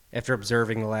after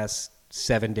observing the last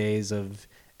 7 days of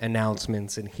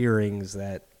announcements and hearings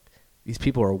that these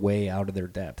people are way out of their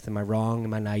depth. Am I wrong?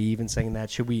 Am I naive in saying that?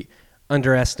 Should we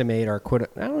underestimate our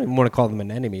I don't even want to call them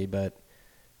an enemy, but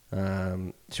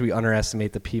should we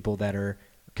underestimate the people that are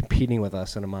competing with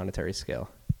us on a monetary scale?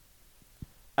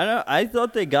 I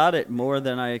thought they got it more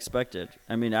than I expected.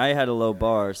 I mean, I had a low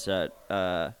bar set,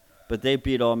 but they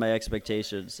beat all my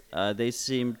expectations. They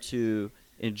seem to,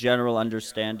 in general,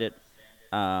 understand it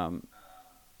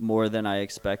more than I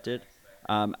expected.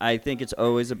 I think it's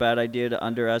always a bad idea to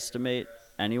underestimate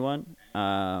anyone.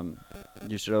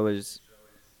 You should always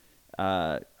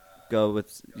go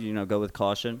with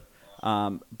caution.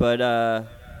 But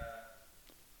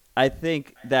I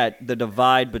think that the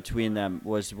divide between them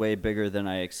was way bigger than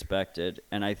I expected,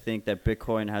 and I think that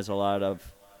Bitcoin has a lot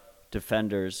of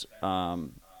defenders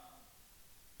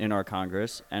in our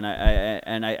Congress, and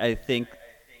I think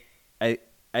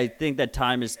that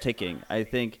time is ticking. I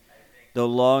think the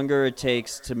longer it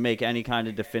takes to make any kind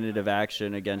of definitive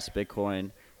action against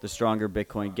Bitcoin, the stronger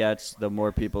Bitcoin gets. The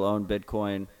more people own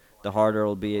Bitcoin, the harder it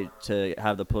will be to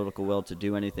have the political will to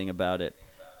do anything about it.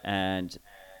 And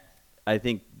I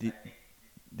think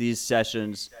these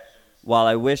sessions, while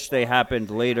I wish they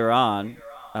happened later on,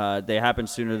 they happened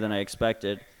sooner than I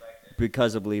expected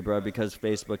because of Libra, because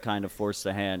Facebook kind of forced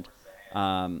the hand.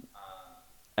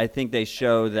 I think they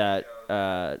show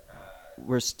that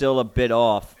we're still a bit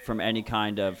off from any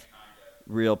kind of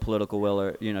real political will,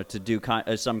 or to do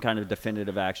some kind of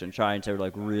definitive action, trying to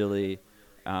like really,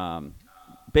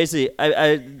 basically,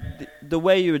 the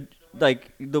way you would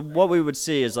what we would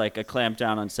see is like a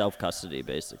clampdown on self custody,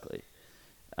 basically.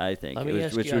 I think,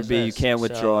 which would be you can't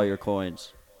withdraw your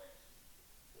coins.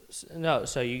 No,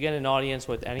 so you get an audience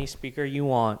with any speaker you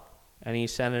want, any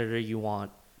senator you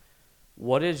want.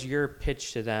 What is your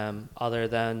pitch to them other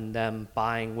than them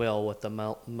buying will with the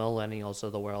millennials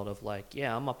of the world of like,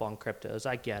 yeah, I'm up on cryptos.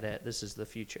 I get it. This is the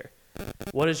future.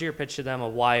 What is your pitch to them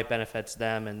of why it benefits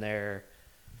them and their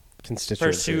Constituency.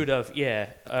 pursuit of,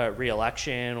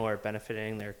 re-election or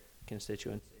benefiting their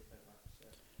constituency?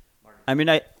 I mean,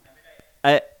 I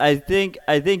think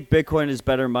Bitcoin is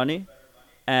better money,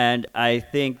 and I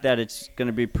think that it's going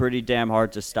to be pretty damn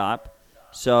hard to stop.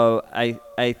 So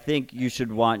I think you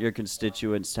should want your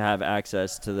constituents to have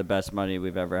access to the best money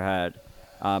we've ever had.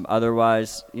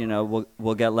 Otherwise,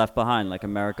 we'll get left behind. Like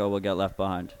America will get left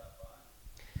behind.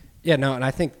 Yeah, no, and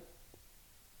I think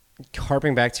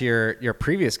harping back to your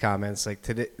previous comments, like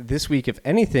this week, if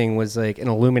anything, was like an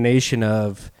illumination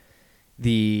of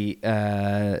the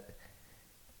I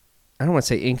don't want to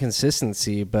say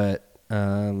inconsistency, but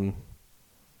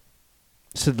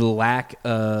so the lack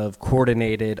of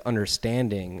coordinated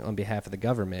understanding on behalf of the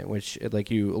government, which, like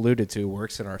you alluded to,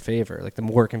 works in our favor. Like the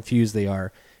more confused they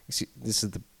are, this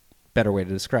is the better way to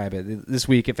describe it. This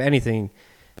week, if anything,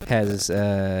 has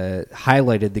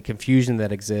highlighted the confusion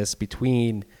that exists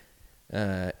between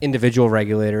individual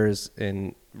regulators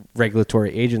and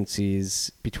regulatory agencies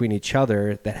between each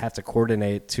other that have to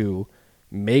coordinate to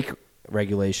make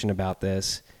regulation about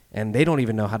this, and they don't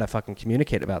even know how to fucking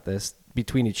communicate about this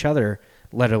between each other,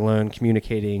 let alone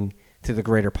communicating to the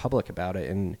greater public about it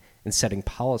and setting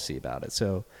policy about it.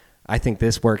 So I think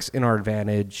this works in our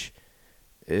advantage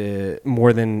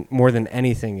more than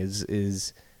anything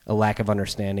is a lack of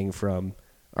understanding from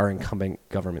our incumbent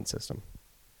government system.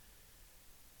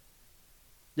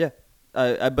 Yeah,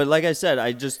 but like I said,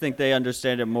 I just think they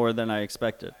understand it more than I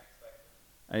expected.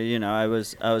 I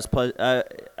was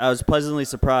pleasantly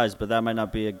surprised, but that might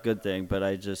not be a good thing. But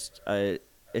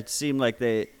it seemed like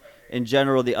they, in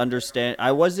general, the understand.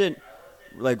 I wasn't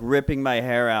like ripping my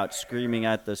hair out, screaming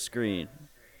at the screen.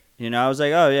 I was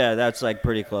like, oh yeah, that's like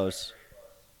pretty close.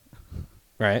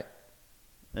 Right.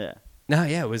 Yeah. No,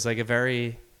 yeah, it was like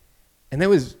and it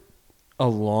was a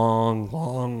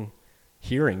long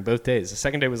hearing both days. The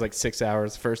second day was like 6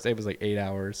 hours. The first day was like 8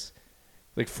 hours,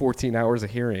 like 14 hours of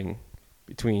hearing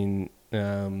between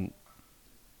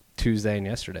Tuesday and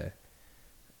yesterday.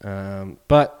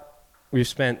 But we've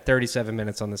spent 37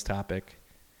 minutes on this topic,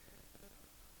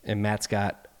 and Matt's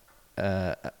got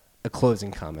a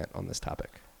closing comment on this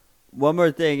topic. One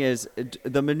more thing is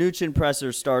the Mnuchin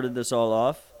presser started this all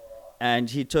off, and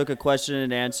he took a question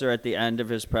and answer at the end of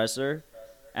his presser,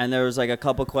 and there was like a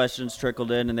couple questions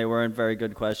trickled in, and they weren't very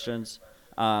good questions.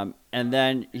 And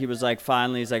then he was like,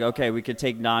 finally, he's like, okay, we could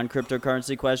take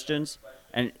non-cryptocurrency questions.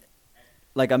 And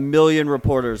like 1 million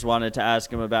reporters wanted to ask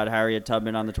him about Harriet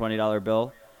Tubman on the $20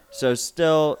 bill. So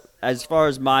still, as far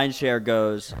as mind share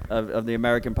goes of the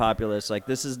American populace, like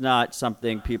this is not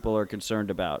something people are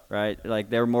concerned about, right? Like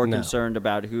they're more concerned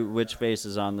about which face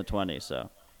is on the 20. So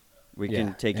we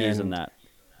can take ease on that.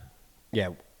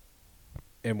 Yeah.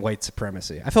 And white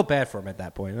supremacy. I felt bad for him at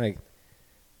that point. Like,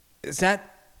 is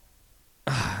that...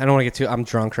 I don't want to get too... I'm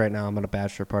drunk right now. I'm at a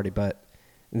bachelor party, but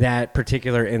that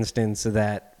particular instance of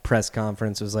that press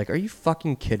conference was like, are you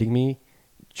fucking kidding me,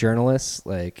 journalists?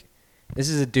 Like, this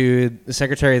is a dude, the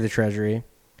Secretary of the Treasury.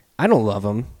 I don't love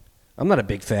him. I'm not a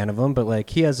big fan of him, but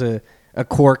like he has a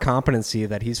core competency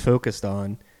that he's focused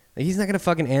on. Like, he's not going to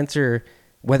fucking answer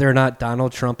whether or not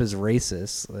Donald Trump is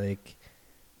racist. Like...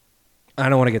 I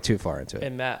don't want to get too far into it.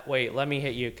 And Matt, wait, let me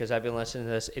hit you because I've been listening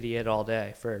to this idiot all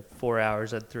day for 4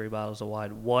 hours and 3 bottles of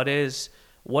wine. What is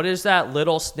that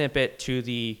little snippet to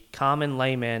the common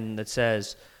layman that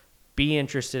says, be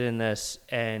interested in this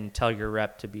and tell your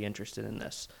rep to be interested in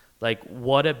this? Like,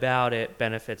 what about it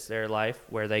benefits their life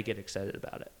where they get excited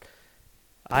about it?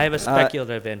 I have a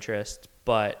speculative interest,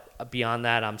 but beyond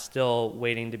that, I'm still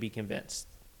waiting to be convinced.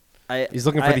 He's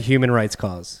looking for the human rights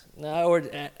cause. No, or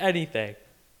anything.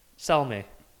 Sell me.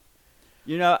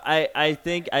 I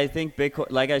think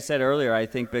Bitcoin, like I said earlier, I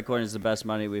think Bitcoin is the best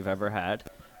money we've ever had.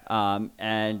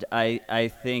 And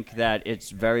I think that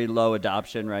it's very low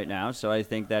adoption right now. So I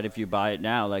think that if you buy it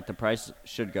now, like the price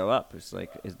should go up. It's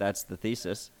like, that's the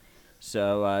thesis.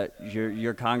 So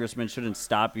your congressman shouldn't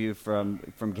stop you from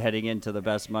getting into the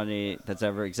best money that's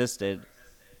ever existed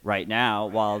right now,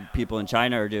 while people in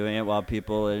China are doing it, while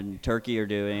people in Turkey are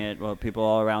doing it, while people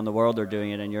all around the world are doing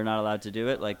it, and you're not allowed to do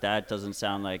it. Like, that doesn't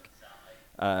sound like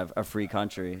a free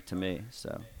country to me.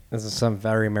 So doesn't sound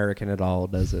very American at all,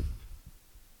 does it?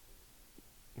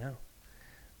 No.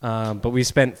 But we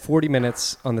spent 40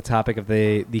 minutes on the topic of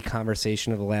the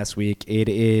conversation of the last week. It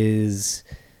is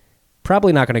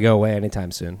probably not going to go away anytime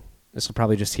soon. This will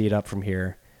probably just heat up from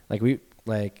here.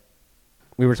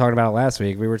 We were talking about it last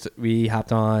week. We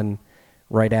hopped on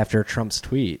right after Trump's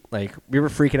tweet. Like, we were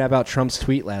freaking out about Trump's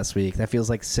tweet last week. That feels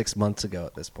like 6 months ago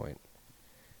at this point.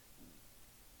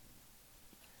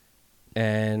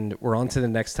 And we're on to the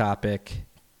next topic.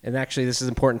 And actually, this is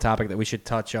an important topic that we should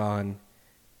touch on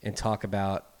and talk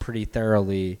about pretty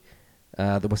thoroughly.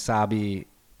 The wasabi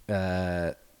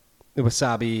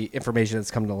information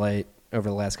that's come to light over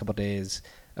the last couple of days.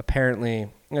 Apparently,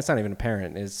 it's not even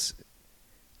apparent, is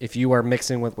if you are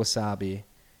mixing with wasabi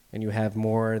and you have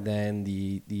more than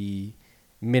the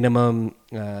minimum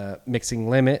mixing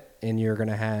limit, and you're going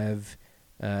to have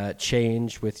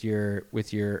change with your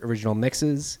original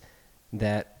mixes,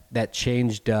 that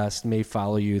change dust may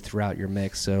follow you throughout your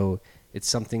mix. So it's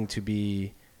something to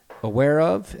be aware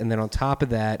of. And then on top of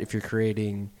that, if you're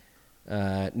creating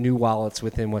new wallets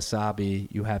within Wasabi,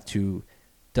 you have to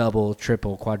double,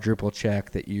 triple, quadruple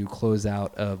check that you close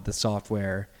out of the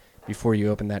software before you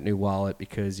open that new wallet,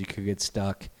 because you could get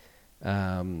stuck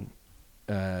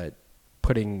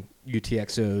putting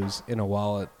UTXOs in a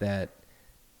wallet that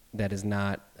is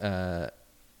not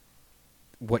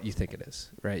what you think it is,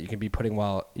 right? You can be putting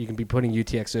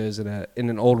UTXOs in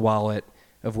an old wallet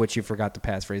of which you forgot the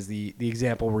passphrase. The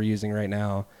example we're using right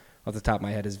now off the top of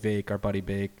my head is Vake, our buddy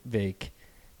Vake.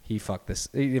 He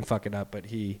didn't fuck it up, but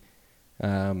he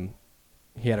had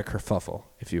a kerfuffle,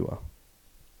 if you will.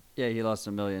 Yeah, he lost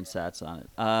 1 million sats on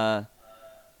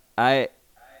it.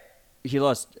 He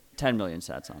lost 10 million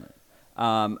sats on it.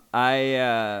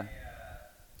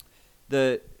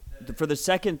 For the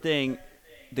second thing,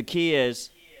 the key is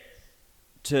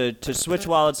to switch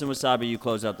wallets in Wasabi, you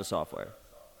close out the software.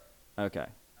 Okay.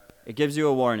 It gives you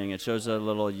a warning. It shows a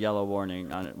little yellow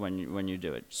warning on it when you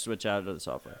do it. Switch out of the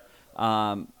software.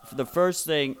 For the first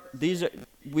thing,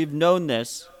 we've known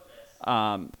this.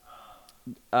 One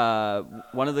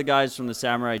of the guys from the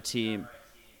Samurai team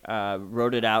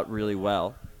wrote it out really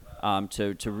well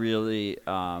to really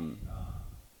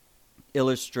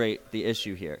illustrate the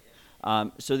issue here.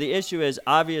 So the issue is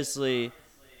obviously,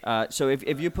 so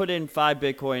if you put in 5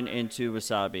 Bitcoin into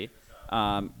Wasabi,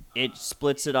 it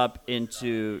splits it up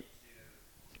into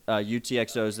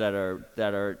UTXOs that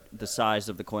are the size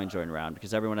of the coin join round,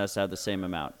 because everyone has to have the same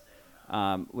amount,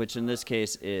 which in this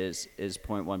case is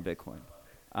 0.1 Bitcoin.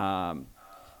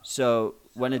 So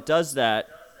when it does that,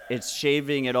 it's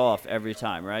shaving it off every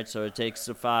time, right? So it takes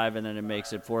the 5 and then it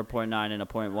makes it 4.9 and a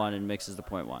 0.1 and mixes the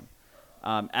 0.1.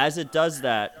 As it does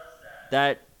that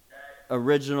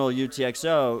original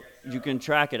UTXO, you can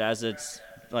track it as it's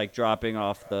like dropping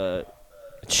off the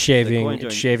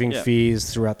shaving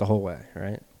fees throughout the whole way,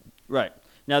 right? Right.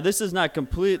 Now this is not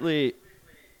completely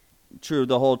true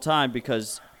the whole time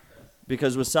because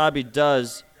Wasabi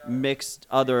does mix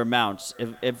other amounts.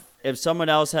 If someone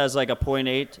else has like a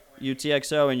 0.8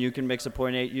 UTXO and you can mix a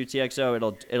 0.8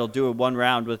 UTXO, it'll do a 1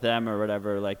 round with them or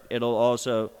whatever. Like it'll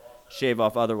also shave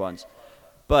off other ones.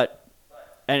 But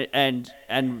and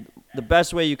the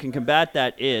best way you can combat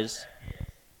that is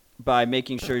by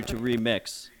making sure to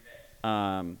remix.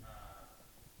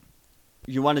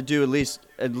 You want to do at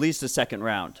least a second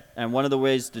round, and one of the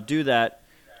ways to do that,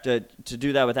 to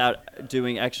do that without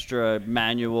doing extra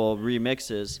manual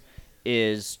remixes,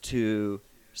 is to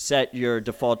set your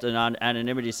default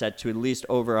anonymity set to at least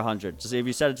over 100. So if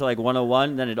you set it to like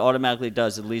 101, then it automatically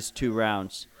does at least 2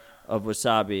 rounds of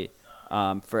Wasabi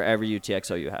for every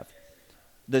UTXO you have.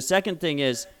 The second thing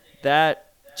is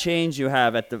that change you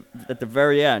have at the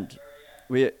very end.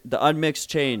 The unmixed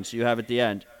change you have at the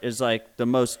end is like the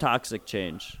most toxic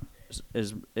change,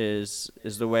 is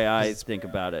the way I think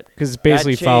about it. Because it's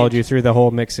basically followed you through the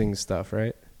whole mixing stuff,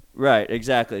 right? Right,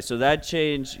 exactly. So that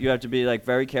change you have to be like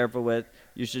very careful with.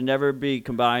 You should never be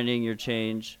combining your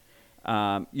change.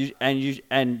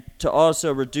 And to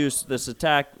also reduce this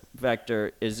attack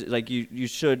vector is like you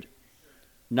should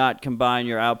not combine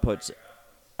your outputs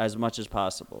as much as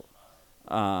possible.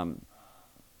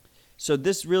 So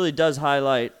this really does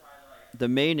highlight the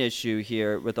main issue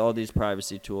here with all these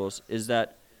privacy tools, is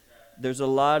that there's a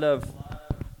lot of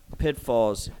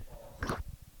pitfalls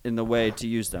in the way to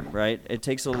use them, right? It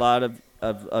takes a lot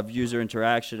of user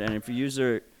interaction, and if a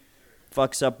user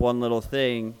fucks up one little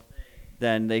thing,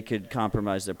 then they could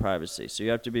compromise their privacy. So you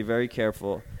have to be very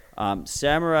careful.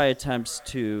 Samurai attempts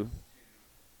to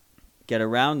get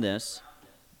around this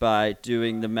by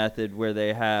doing the method where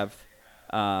they have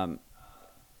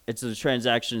it's a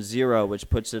transaction 0, which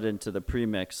puts it into the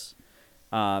premix.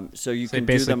 So you can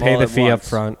do them all at once. They basically pay the fee up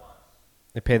front.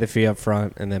 They pay the fee up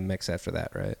front and then mix after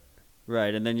that, right?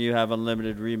 Right, and then you have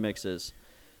unlimited remixes.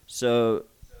 So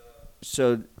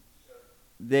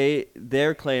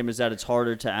their claim is that it's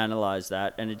harder to analyze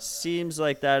that, and it seems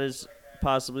like that is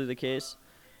possibly the case.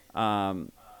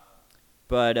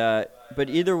 But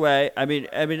either way,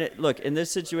 look, in this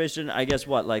situation, I guess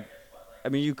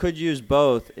you could use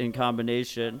both in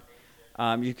combination.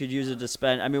 You could use it to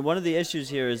spend. I mean, one of the issues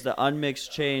here is the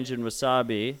unmixed change in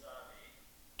wasabi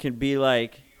can be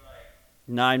like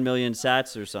 9 million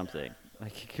sats or something.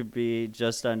 Like, it could be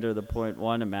just under the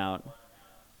 0.1 amount.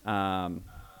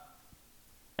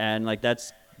 And like,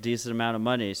 that's a decent amount of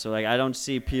money. So like, I don't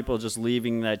see people just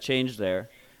leaving that change there.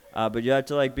 But you have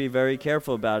to like be very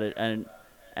careful about it. And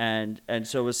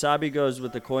so wasabi goes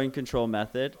with the coin control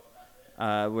method,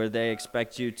 where they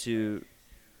expect you to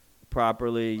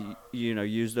properly,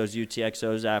 use those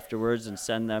UTXOs afterwards and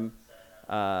send them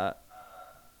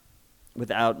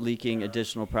without leaking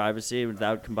additional privacy,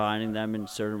 without combining them in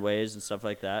certain ways and stuff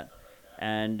like that.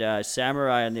 And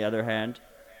Samurai, on the other hand,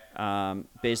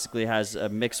 basically has a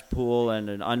mixed pool and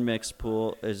an unmixed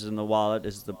pool is in the wallet,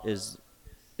 is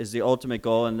the ultimate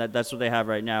goal, and that's what they have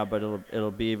right now, but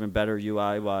it'll be even better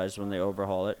UI-wise when they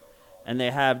overhaul it. And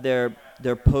they have their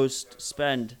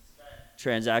post-spend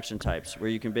transaction types, where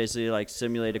you can basically like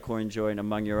simulate a coin join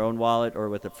among your own wallet or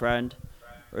with a friend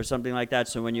or something like that.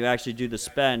 So when you actually do the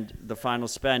spend, the final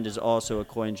spend is also a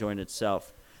coin join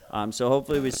itself. So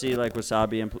hopefully we see like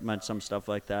Wasabi implement some stuff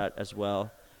like that as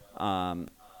well.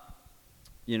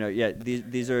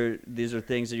 These are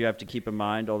things that you have to keep in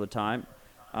mind all the time.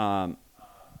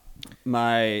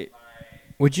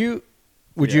 Would you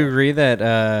agree that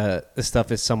this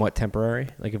stuff is somewhat temporary?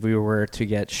 Like, if we were to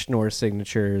get Schnorr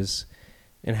signatures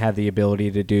and have the ability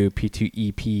to do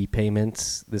P2EP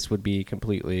payments, this would be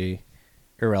completely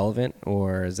irrelevant,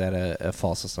 or is that a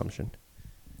false assumption?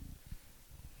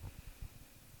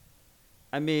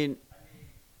 I mean,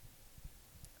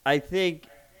 I think,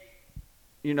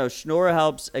 Schnorr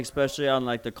helps, especially on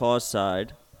like the cost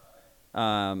side.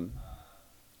 And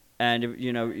if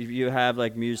you have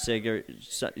like Musig or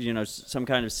some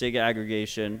kind of SIG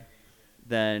aggregation,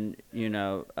 then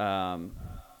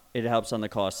it helps on the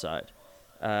cost side.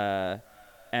 But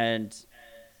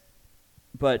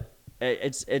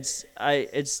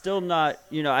it's still not.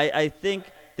 I think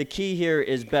the key here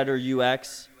is better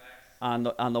UX on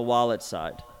the wallet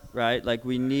side, right? Like,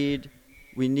 we need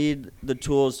the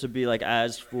tools to be like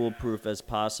as foolproof as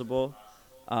possible.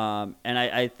 And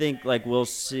I think like we'll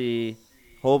see.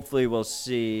 Hopefully we'll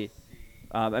see.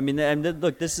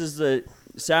 Look, this is the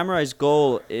Samurai's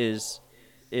goal is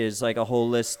like a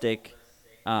holistic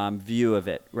view of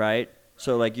it, right?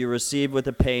 So like, you receive with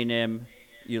a Paynim,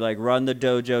 you like run the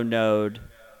Dojo node,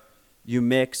 you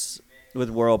mix with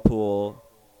Whirlpool,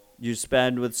 you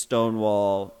spend with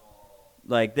Stonewall.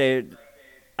 Like,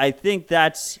 I think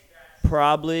that's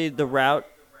probably the route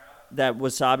that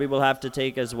Wasabi will have to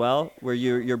take as well, where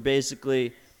you're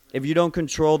basically, if you don't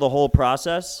control the whole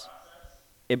process,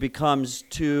 it becomes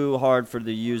too hard for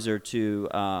the user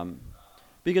to,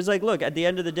 because like, look, at the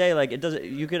end of the day, like, it doesn't.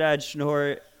 You could add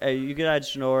Schnorr, and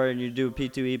you do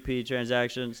P2EP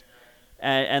transactions,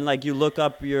 and like, you look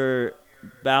up your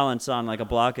balance on like a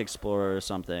Block Explorer or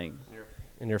something,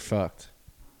 and you're fucked,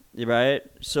 right?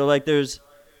 So like, there's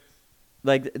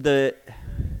like the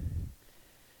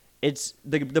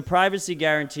privacy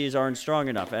guarantees aren't strong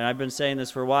enough, and I've been saying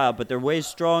this for a while, but they're way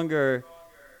stronger.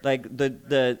 Like,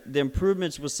 the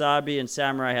improvements Wasabi and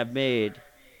Samurai have made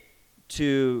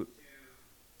to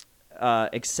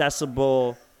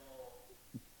accessible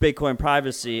Bitcoin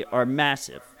privacy are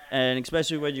massive, and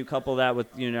especially when you couple that with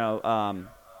with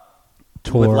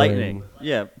Lightning,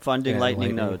 funding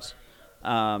Lightning nodes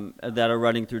that are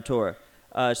running through Tor.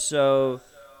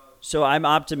 So I'm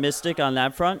optimistic on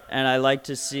that front, and I like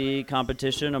to see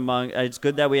competition among. It's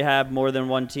good that we have more than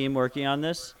one team working on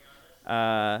this,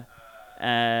 but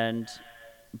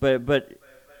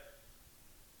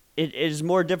it is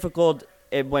more difficult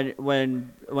when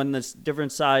the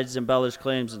different sides embellish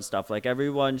claims and stuff. Like,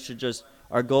 everyone should just.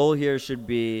 Our goal here should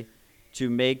be to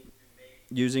make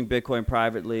using Bitcoin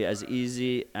privately as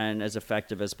easy and as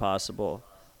effective as possible,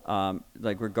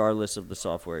 like, regardless of the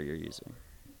software you're using.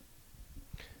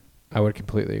 I would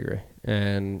completely agree.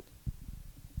 And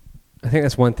I think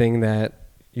that's one thing that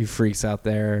you freaks out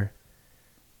there,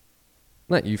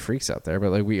 not you freaks out there,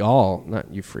 but like we all,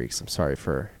 not you freaks, I'm sorry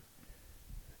for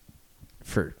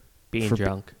being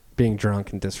drunk. Being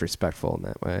drunk and disrespectful in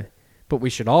that way. But we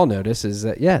should all notice is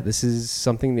that, this is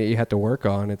something that you have to work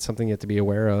on. It's something you have to be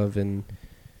aware of, and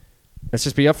let's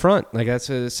just be upfront. Like,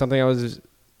 that's something I was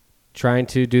trying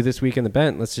to do this week in the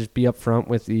Bent. Let's just be upfront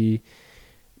with the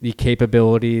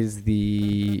capabilities,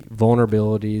 the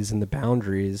vulnerabilities, and the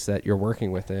boundaries that you're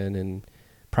working within. And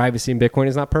privacy in Bitcoin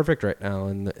is not perfect right now.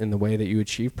 And the way that you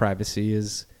achieve privacy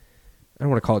is, I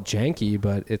don't want to call it janky,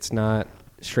 but it's not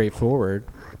straightforward.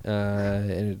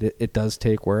 and it does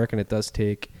take work, and it does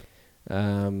take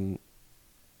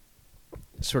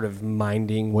sort of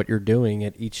minding what you're doing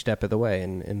at each step of the way.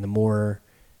 And the more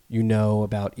you know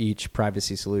about each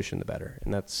privacy solution, the better.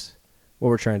 And that's what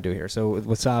we're trying to do here. So with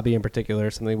Wasabi in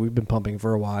particular, something we've been pumping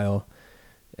for a while,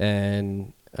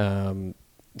 and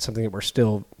something that we're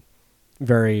still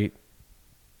very,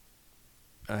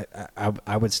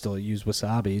 I would still use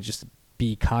Wasabi, just to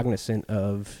be cognizant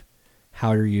of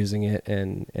how you're using it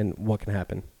and what can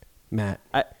happen. Matt,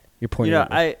 you're pointing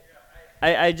at me.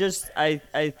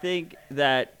 I think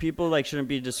that people like shouldn't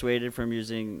be dissuaded from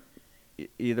using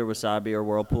either Wasabi or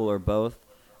Whirlpool or both.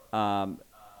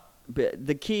 But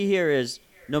the key here is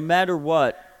no matter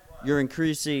what, you're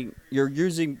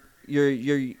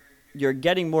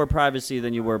getting more privacy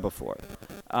than you were before.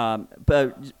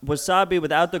 But Wasabi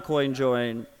without the coin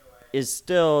join is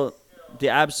still the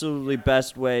absolutely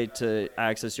best way to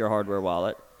access your hardware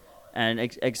wallet. And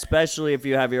especially if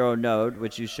you have your own node,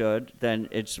 which you should, then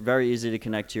it's very easy to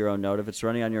connect to your own node. If it's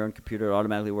running on your own computer, it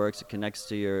automatically works. It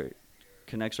connects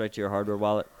right to your hardware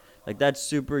wallet. Like, that's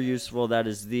super useful. That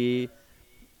is in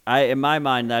my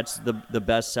mind, that's the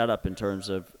best setup in terms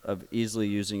of easily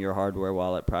using your hardware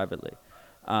wallet privately.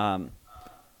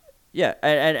 Yeah,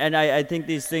 and I think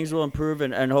these things will improve,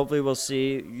 and hopefully we'll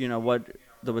see, what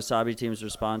the Wasabi team's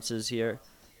response is here.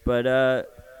 But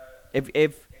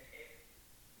if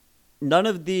none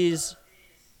of these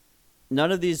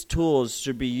tools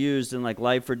should be used in like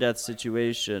life or death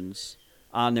situations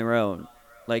on their own.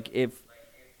 Like if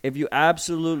you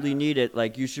absolutely need it,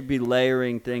 like you should be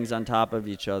layering things on top of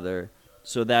each other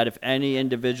so that if any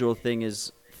individual thing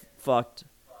is fucked,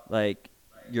 like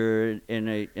you're in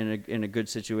a good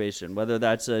situation. Whether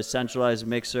that's a centralized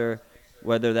mixer,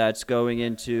 whether that's going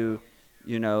into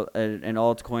an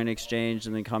altcoin exchange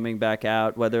and then coming back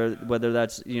out, whether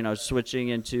that's switching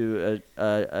into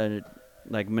a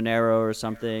like Monero or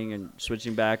something and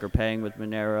switching back or paying with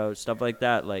Monero, stuff like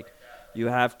that. Like you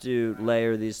have to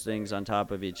layer these things on top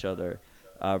of each other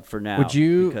for now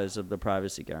because of the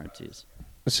privacy guarantees.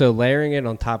 So layering it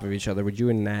on top of each other, would you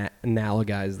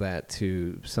analogize that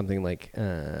to something like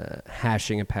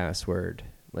hashing a password,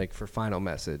 like for final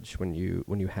message when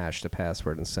you hash the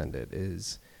password and send it?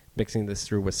 Is mixing this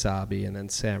through Wasabi and then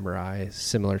Samurai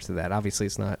similar to that? Obviously,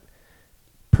 it's not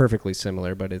perfectly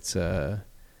similar, but it's a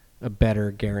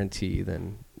better guarantee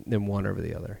than one over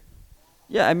the other.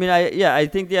 Yeah, I mean, I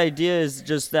think the idea is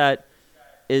just that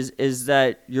is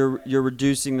that you're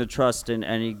reducing the trust in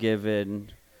any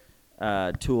given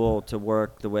tool to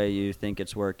work the way you think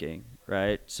it's working,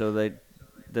 right? So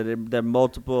that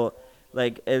multiple,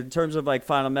 like in terms of like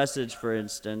final message, for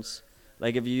instance,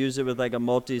 like if you use it with like a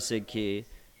multi-sig key,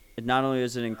 it not only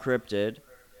is it encrypted,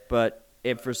 but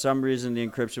if for some reason the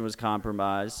encryption was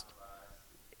compromised,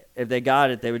 if they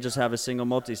got it, they would just have a single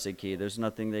multi-sig key. There's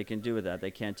nothing they can do with that.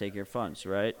 They can't take your funds,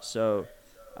 right? So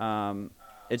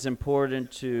it's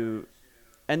important to,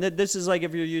 and this is like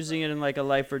if you're using it in like a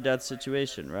life or death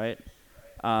situation, right?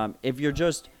 If you're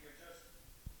just,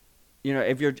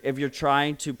 if you're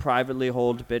trying to privately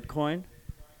hold Bitcoin,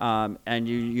 and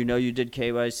you did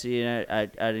KYC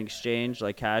at an exchange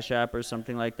like Cash App or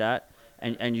something like that,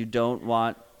 and you don't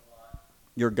want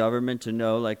your government to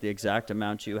know like the exact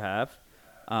amount you have,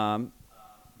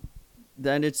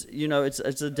 then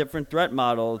it's a different threat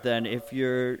model than if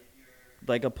you're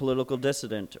like a political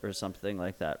dissident or something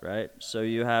like that, right? So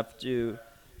you have to,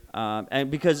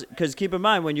 and because keep in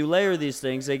mind when you layer these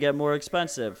things, they get more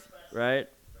expensive, right?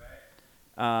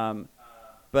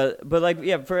 But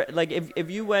like for like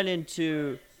if you went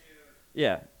into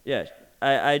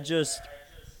I just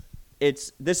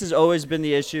this has always been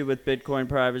the issue with Bitcoin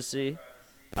privacy.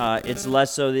 It's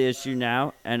less so the issue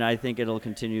now, and I think it'll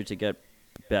continue to get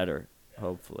better,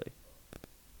 hopefully.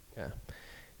 Yeah.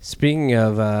 Speaking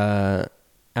of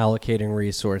allocating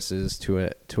resources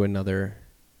to another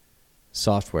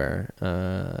software,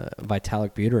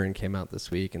 Vitalik Buterin came out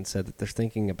this week and said that they're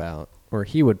thinking about, or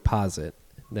he would posit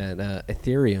that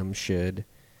Ethereum should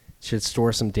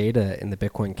store some data in the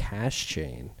Bitcoin Cash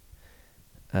chain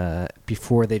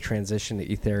before they transition to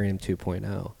Ethereum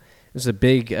 2.0. It was a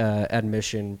big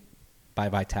admission by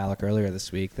Vitalik earlier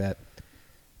this week that,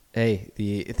 hey,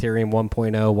 the Ethereum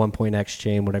 1.0, 1.x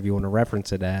chain, whatever you want to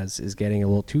reference it as, is getting a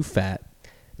little too fat,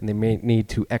 and they may need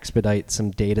to expedite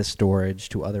some data storage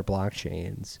to other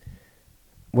blockchains.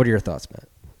 What are your thoughts, Matt?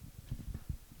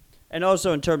 And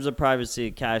also in terms of privacy,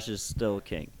 Cash is still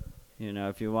king.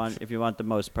 If you want the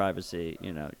most privacy,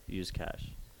 use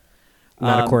Cash.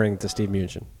 Not according to Steve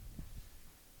Mnuchin.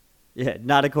 Yeah,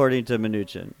 not according to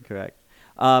Mnuchin, correct.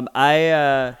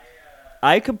 I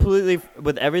completely,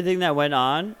 with everything that went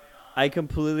on, I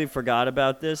completely forgot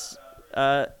about this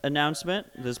announcement,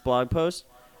 this blog post,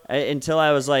 until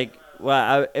I was like,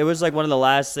 well, it was like one of the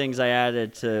last things I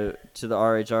added to the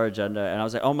RHR agenda, and I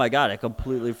was like, oh my god, I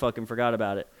completely fucking forgot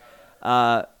about it.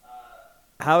 How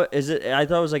is it? I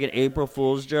thought it was like an April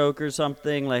Fool's joke or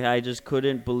something. Like I just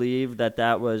couldn't believe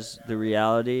that was the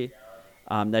reality.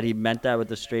 That he meant that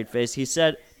with a straight face. He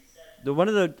said, one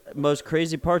of the most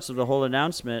crazy parts of the whole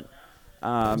announcement.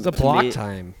 The block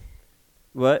time.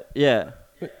 What? Yeah.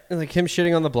 Like him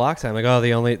shitting on the block time. Like,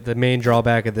 the main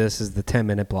drawback of this is the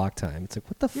 10-minute block time. It's like,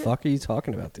 what the fuck are you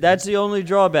talking about, dude? That's the only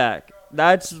drawback.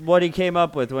 That's what he came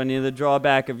up with when the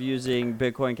drawback of using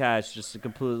Bitcoin Cash, just a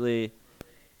completely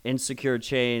insecure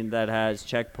chain that has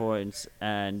checkpoints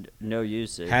and no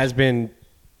usage. Has been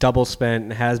double spent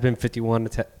and has been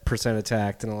 51%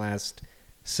 attacked in the last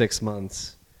 6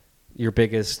 months. Your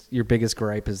biggest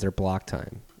gripe is their block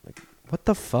time. Like, what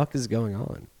the fuck is going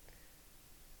on?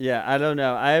 Yeah, I don't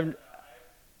know.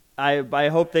 I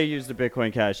hope they use the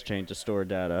Bitcoin Cash chain to store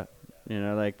data.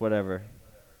 Like whatever.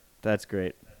 That's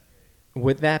great.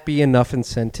 Would that be enough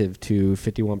incentive to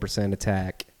 51%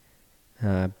 attack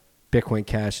Bitcoin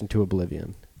Cash into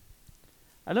oblivion?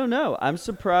 I don't know. I'm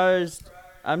surprised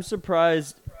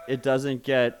it doesn't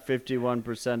get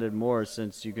 51% and more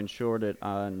since you can short it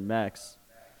on MEX.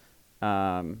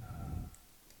 Right.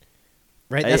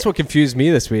 That's what confused me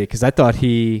this week because I thought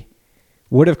he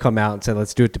would have come out and said,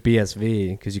 let's do it to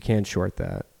BSV because you can short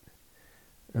that.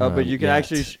 But you can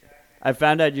actually I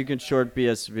found out you can short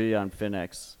BSV on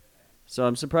Finex. So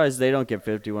I'm surprised they don't get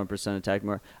 51% attack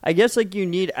more. I guess like you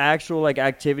need actual like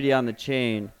activity on the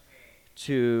chain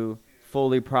to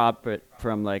fully profit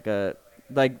from like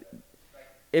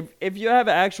if you have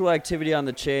actual activity on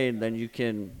the chain, then you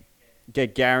can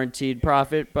get guaranteed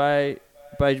profit by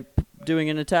doing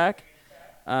an attack.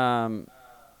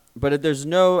 But if there's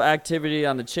no activity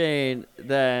on the chain,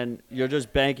 then you're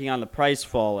just banking on the price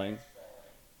falling.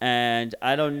 And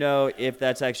I don't know if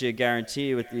that's actually a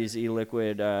guarantee with these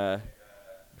illiquid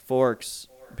forks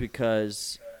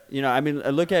because,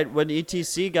 look at when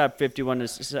ETC got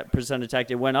 51%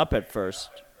 attacked, it went up at first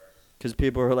because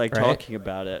people were like talking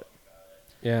about it.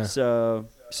 Yeah. So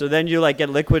then you like get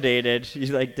liquidated. You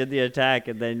like did the attack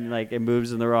and then like it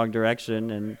moves in the wrong direction.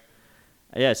 And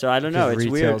yeah, so I don't know. It's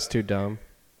weird. Retail's too dumb.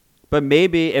 But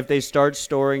maybe if they start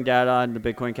storing data on the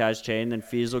Bitcoin Cash chain, then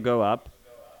fees will go up,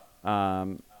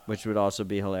 which would also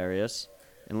be hilarious,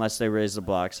 unless they raise the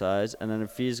block size. And then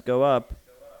if fees go up,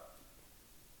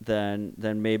 then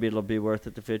maybe it'll be worth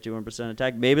it, the 51%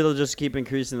 attack. Maybe they'll just keep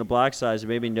increasing the block size, and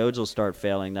maybe nodes will start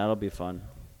failing. That'll be fun.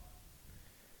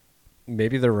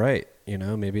 Maybe they're right.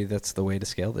 Maybe that's the way to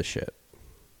scale this shit.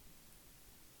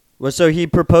 Well, so he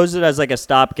proposed it as like a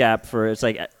stopgap for it's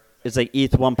like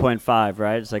ETH 1.5,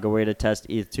 right? It's like a way to test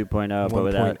ETH 2.0, but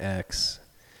without X.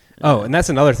 Oh, and that's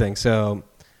another thing. So,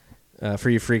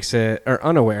 for you freaks that are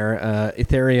unaware,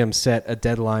 Ethereum set a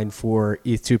deadline for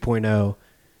ETH 2.0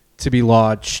 to be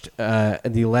launched at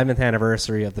the 11th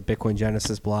anniversary of the Bitcoin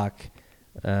Genesis block,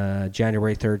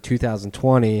 January 3rd,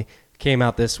 2020. Came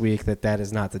out this week that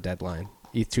is not the deadline.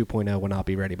 ETH 2.0 will not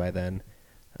be ready by then.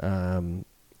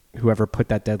 Whoever put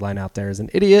that deadline out there is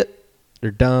an idiot. They're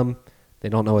dumb. They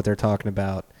don't know what they're talking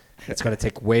about. It's going to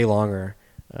take way longer,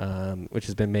 which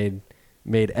has been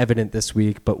made evident this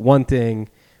week. But one thing,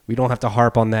 we don't have to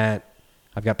harp on that.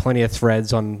 I've got plenty of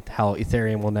threads on how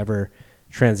Ethereum will never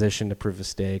transition to proof of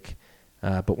stake.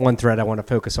 But one thread I want to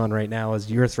focus on right now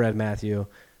is your thread, Matthew,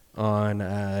 on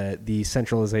the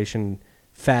centralization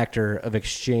factor of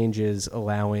exchanges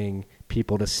allowing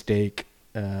people to stake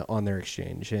on their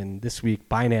exchange. And this week,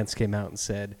 Binance came out and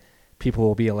said people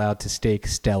will be allowed to stake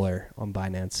Stellar on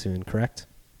Binance soon, correct?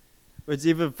 What's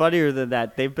even funnier than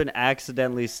that, they've been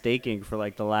accidentally staking for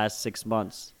like the last 6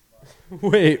 months.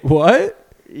 Wait,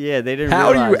 what? Yeah, they didn't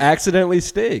How realize. do you accidentally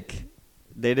stake?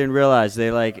 They didn't realize.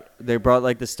 They brought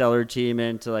like the Stellar team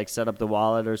in to like set up the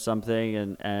wallet or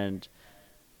something, and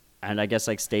I guess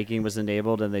like staking was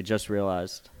enabled, and they just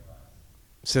realized.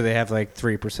 So they have like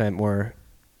 3% more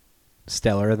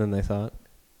Stellar than they thought?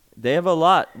 They have a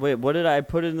lot. Wait, what did I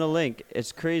put in the link?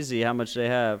 It's crazy how much they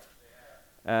have.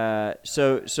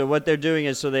 So what they're doing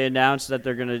is, so they announced that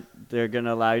they're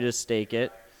gonna allow you to stake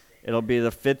it. It'll be the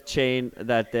 5th chain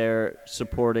that they're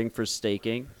supporting for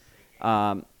staking.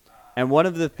 And one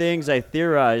of the things I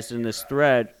theorized in this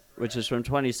thread, which is from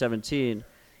 2017,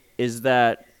 is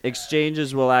that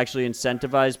exchanges will actually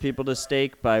incentivize people to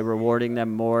stake by rewarding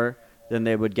them more than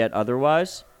they would get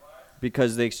otherwise,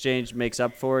 because the exchange makes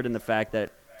up for it in the fact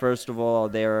that, first of all,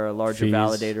 they are a larger Fees.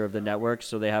 validator of the network,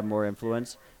 so they have more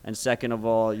influence. And second of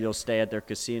all, you'll stay at their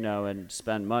casino and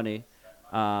spend money.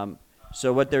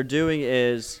 So what they're doing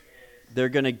is they're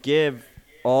going to give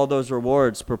all those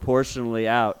rewards proportionally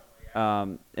out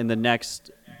in the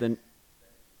next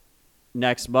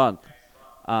month.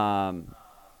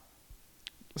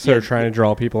 So they're trying to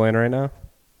draw people in right now?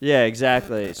 Yeah,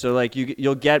 exactly. So like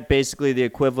you'll get basically the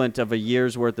equivalent of a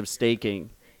year's worth of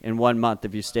staking in 1 month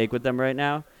if you stake with them right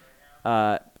now.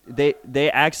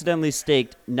 They accidentally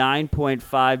staked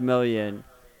 9.5 million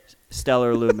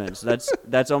Stellar lumens.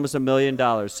 That's almost $1 million,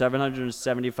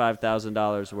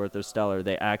 $775,000 worth of Stellar.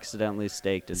 They accidentally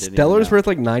staked. And didn't Stellar's even know. worth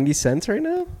like 90 cents right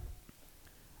now?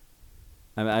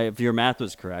 I mean, if your math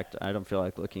was correct, I don't feel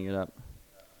like looking it up.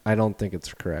 I don't think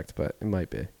it's correct, but it might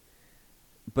be.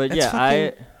 But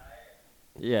That's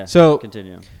yeah. So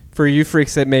continue. For you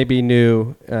freaks that may be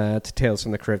new to Tales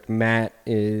from the Crypt, Matt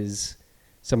is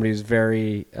somebody who's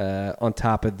very on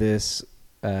top of this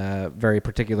very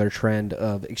particular trend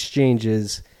of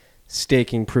exchanges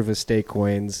staking proof-of-stake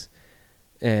coins.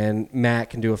 And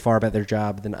Matt can do a far better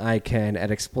job than I can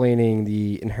at explaining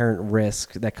the inherent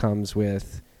risk that comes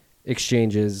with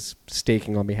exchanges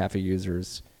staking on behalf of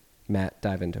users. Matt,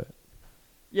 dive into it.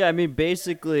 Yeah, I mean,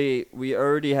 basically, we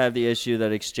already have the issue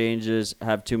that exchanges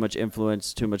have too much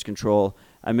influence, too much control.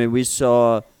 I mean, we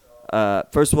saw,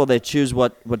 first of all, they choose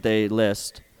what they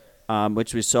list,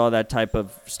 which we saw that type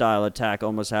of style attack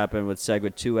almost happen with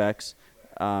Segwit 2x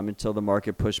until the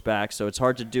market pushed back. So it's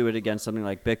hard to do it against something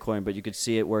like Bitcoin, but you could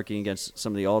see it working against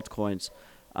some of the altcoins,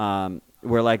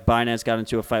 where like Binance got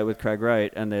into a fight with Craig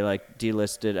Wright and they like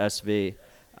delisted SV,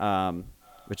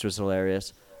 which was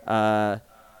hilarious.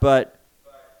 But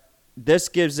this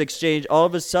gives exchange, all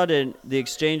of a sudden, the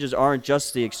exchanges aren't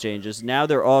just the exchanges. Now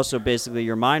they're also basically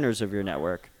your miners of your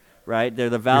network, right? They're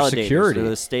the validators. They're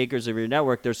the stakers of your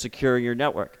network. They're securing your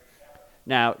network.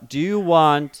 Now, do you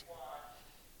want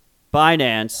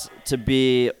Binance to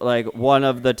be like one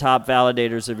of the top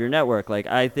validators of your network? Like,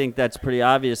 I think that's pretty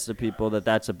obvious to people that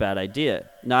that's a bad idea.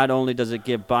 Not only does it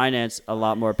give Binance a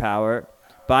lot more power,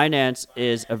 Binance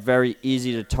is a very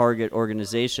easy to target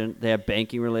organization. They have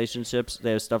banking relationships.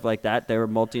 They have stuff like that. They're a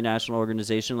multinational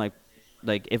organization. Like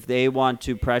if they want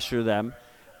to pressure them,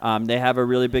 they have a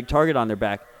really big target on their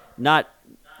back. Not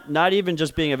even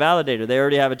just being a validator. They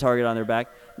already have a target on their back.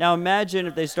 Now imagine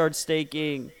if they start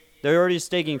staking. They're already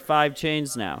staking 5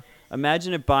 chains now.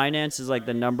 Imagine if Binance is like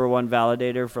the number one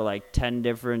validator for like 10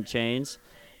 different chains.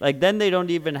 Like then they don't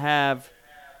even have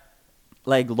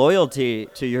like loyalty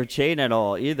to your chain at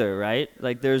all either, right?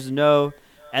 Like there's no,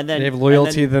 and then they have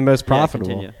loyalty to the most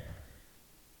profitable. Yeah, I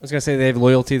was gonna say they have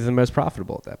loyalty to the most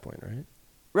profitable at that point, right?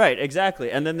 Right,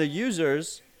 exactly. And then the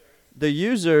users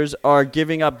are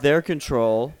giving up their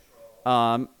control.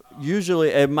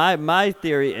 Usually, and my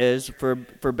theory is for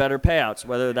better payouts,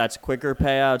 whether that's quicker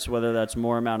payouts, whether that's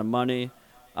more amount of money,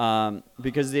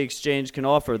 because the exchange can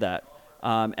offer that.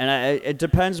 It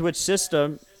depends which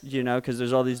system. Because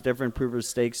there's all these different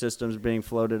proof-of-stake systems being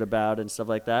floated about and stuff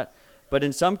like that. But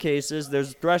in some cases,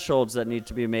 there's thresholds that need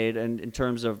to be made in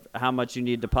terms of how much you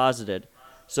need deposited.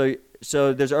 So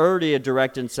there's already a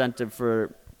direct incentive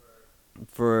for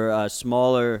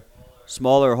smaller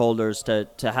holders to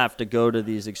have to go to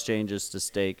these exchanges to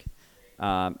stake.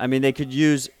 I mean, they could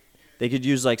use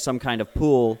like some kind of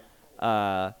pool,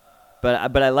 but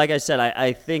like I said,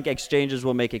 I think exchanges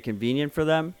will make it convenient for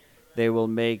them. They will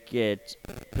make it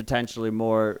potentially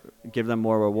give them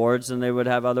more rewards than they would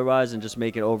have otherwise, and just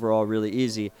make it overall really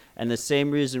easy. And the same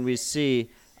reason we see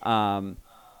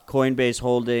Coinbase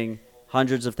holding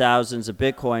hundreds of thousands of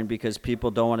Bitcoin because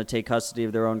people don't want to take custody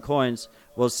of their own coins,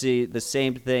 we'll see the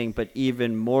same thing, but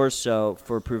even more so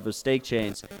for proof-of-stake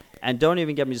chains. And don't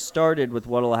even get me started with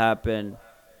what will happen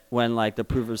when like the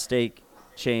proof-of-stake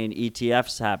chain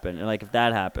ETFs happen, and like if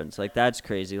that happens, like that's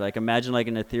crazy. Like imagine like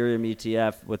an Ethereum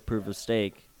ETF with proof of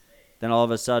stake, then all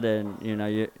of a sudden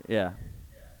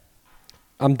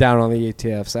I'm down on the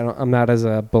ETFs. I'm not as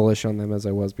bullish on them as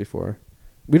I was before.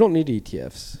 We don't need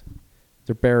ETFs.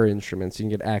 They're bearer instruments. You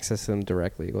can get access to them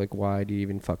directly. Like why do you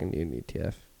even fucking need an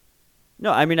ETF?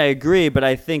 No, I mean I agree, but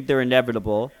I think they're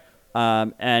inevitable,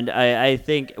 and I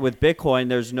think with Bitcoin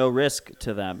there's no risk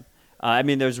to them. I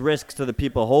mean, there's risks to the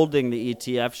people holding the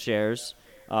ETF shares.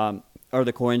 Are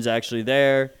the coins actually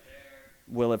there?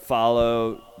 Will it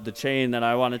follow the chain that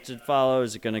I want it to follow?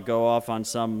 Is it going to go off on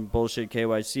some bullshit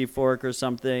KYC fork or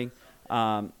something?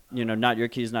 Not your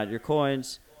keys, not your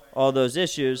coins. All those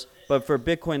issues. But for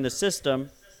Bitcoin, the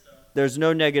system, there's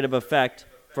no negative effect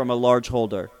from a large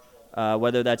holder,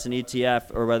 whether that's an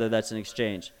ETF or whether that's an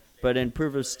exchange. But in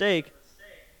proof of stake,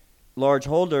 large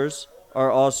holders are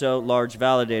also large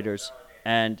validators,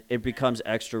 and it becomes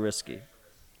extra risky.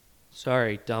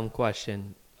 Sorry, dumb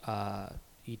question.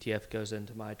 ETF goes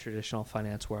into my traditional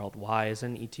finance world. Why is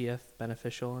an ETF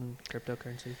beneficial in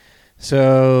cryptocurrency?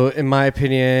 So, in my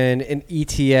opinion, an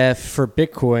ETF for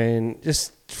Bitcoin,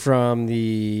 just from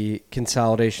the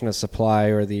consolidation of supply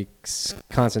or the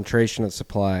concentration of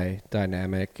supply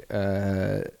dynamic,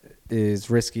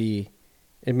 is risky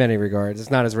in many regards.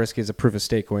 It's not as risky as a proof of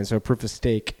stake coin. So, a proof of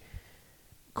stake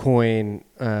coin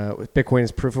with Bitcoin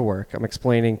is proof of work. I'm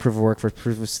explaining proof of work for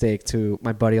proof of stake to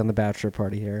my buddy on the bachelor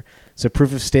party here. So,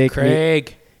 proof of stake.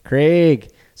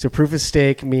 Craig. So proof of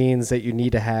stake means that you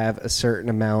need to have a certain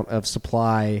amount of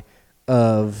supply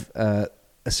of a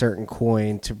certain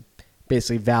coin to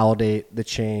basically validate the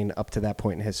chain up to that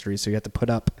point in history. So you have to put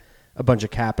up a bunch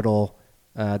of capital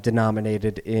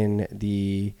denominated in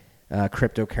the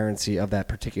cryptocurrency of that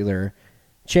particular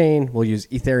chain. We'll use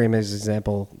Ethereum as an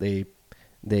example. They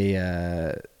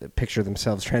picture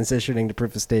themselves transitioning to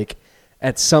proof of stake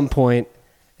at some point,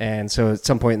 and so at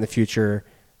some point in the future,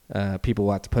 people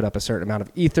will have to put up a certain amount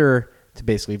of Ether to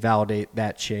basically validate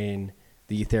that chain,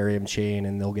 the Ethereum chain,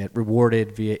 and they'll get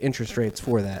rewarded via interest rates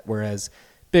for that. Whereas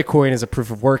Bitcoin is a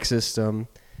proof of work system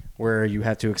where you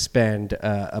have to expend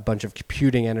a bunch of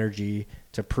computing energy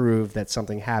to prove that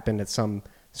something happened at some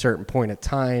certain point of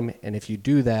time. And if you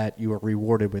do that, you are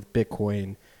rewarded with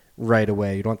Bitcoin right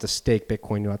away. You don't have to stake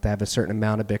Bitcoin. You don't have to have a certain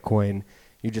amount of Bitcoin.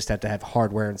 You just have to have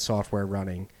hardware and software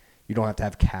running. You don't have to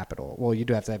have capital. Well, you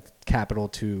do have to have capital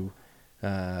to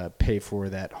pay for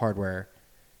that hardware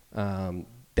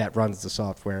that runs the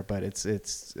software, but it's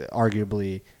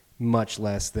arguably much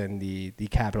less than the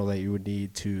capital that you would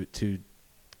need to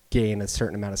gain a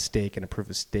certain amount of stake in a proof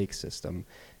of stake system.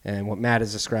 And what Matt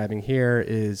is describing here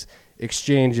is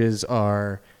exchanges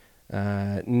are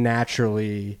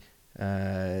naturally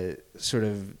sort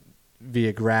of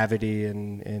via gravity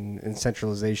and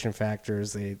centralization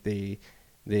factors.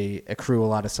 They accrue a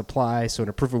lot of supply. So in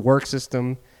a proof of work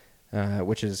system,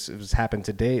 which has happened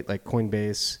to date, like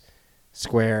Coinbase,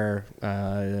 Square,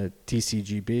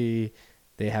 TCGB,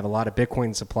 they have a lot of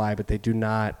Bitcoin supply, but they do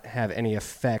not have any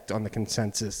effect on the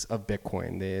consensus of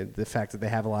Bitcoin. The fact that they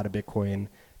have a lot of Bitcoin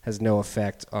has no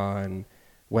effect on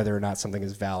whether or not something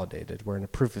is validated. Where in a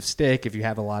proof of stake, if you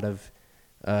have a lot of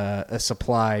a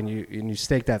supply and you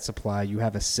stake that supply, you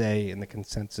have a say in the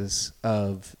consensus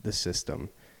of the system.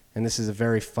 And this is a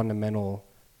very fundamental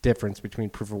difference between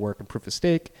proof of work and proof of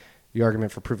stake. The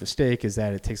argument for proof of stake is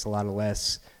that it takes a lot of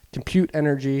less compute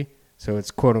energy, so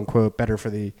it's quote-unquote better for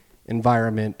the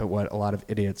environment, but what a lot of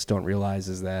idiots don't realize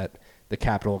is that the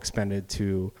capital expended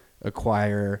to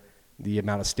acquire the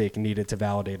amount of stake needed to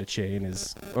validate a chain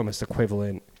is almost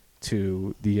equivalent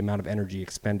to the amount of energy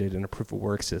expended in a proof of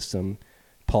work system.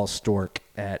 Paul Stork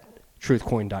at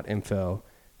truthcoin.info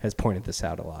has pointed this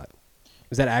out a lot.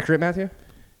 Is that accurate, Matthew?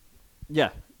 Yeah,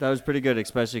 that was pretty good,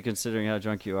 especially considering how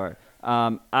drunk you are.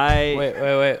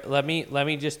 Wait. Let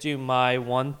me just do my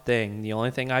one thing. The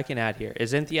only thing I can add here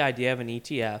isn't the idea of an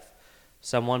ETF.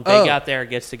 Someone big out there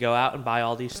gets to go out and buy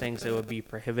all these things that would be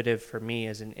prohibitive for me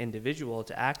as an individual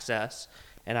to access,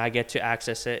 and I get to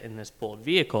access it in this pooled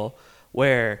vehicle.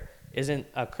 Where isn't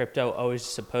a crypto always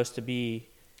supposed to be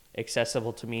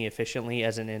accessible to me efficiently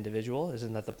as an individual?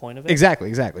 Isn't that the point of it?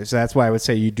 Exactly. So that's why I would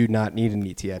say you do not need an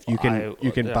ETF.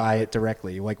 You can buy it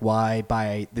directly. Like, why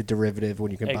buy the derivative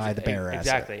when you can buy the bearer asset?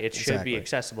 Exactly. It should be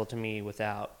accessible to me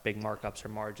without big markups or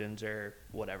margins or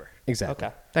whatever. Exactly.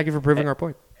 Okay. Thank you for proving our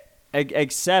point.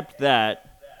 Except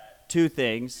that two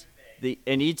things. An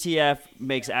ETF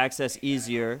makes access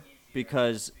easier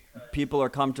because people are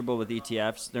comfortable with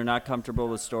ETFs. They're not comfortable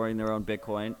with storing their own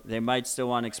Bitcoin. They might still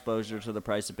want exposure to the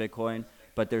price of Bitcoin,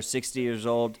 but they're 60 years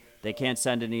old. They can't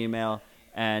send an email,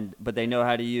 but they know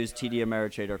how to use TD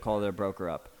Ameritrade or call their broker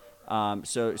up.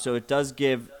 So it does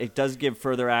give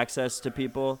further access to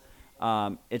people.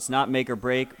 It's not make or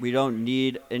break. We don't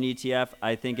need an ETF.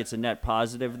 I think it's a net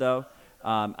positive, though.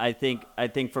 I think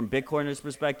from Bitcoiners'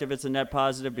 perspective, it's a net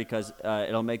positive because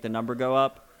it'll make the number go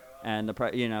up. And the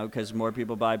price, because more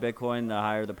people buy Bitcoin, the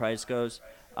higher the price goes.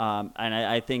 And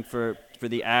I think for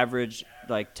the average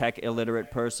like tech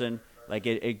illiterate person, like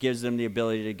it gives them the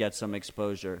ability to get some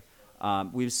exposure.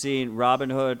 We've seen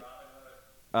Robinhood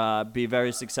be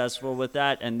very successful with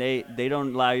that, and they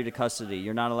don't allow you to custody.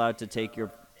 You're not allowed to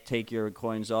take your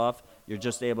coins off. You're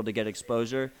just able to get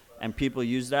exposure, and people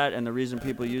use that. And the reason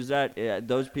people use that,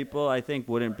 those people I think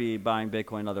wouldn't be buying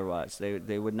Bitcoin otherwise.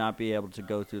 They would not be able to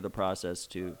go through the process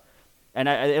to. And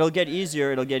it'll get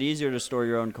easier. It'll get easier to store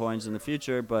your own coins in the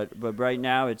future. But right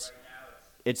now, it's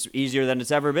easier than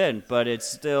it's ever been. But it's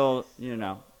still,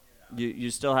 you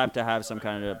still have to have some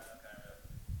kind of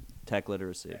tech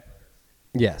literacy.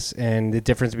 Yes, and the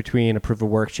difference between a proof of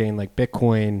work chain like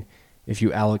Bitcoin if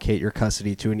you allocate your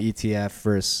custody to an ETF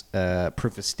versus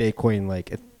proof of stake coin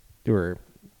like or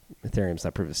Ethereum's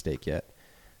not proof of stake yet.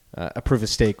 A proof of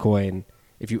stake coin,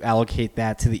 if you allocate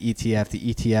that to the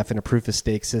ETF in a proof of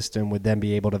stake system would then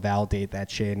be able to validate that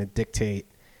chain and dictate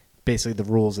basically the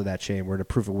rules of that chain. Where a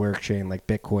proof of work chain like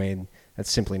Bitcoin,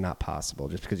 that's simply not possible.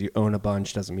 Just because you own a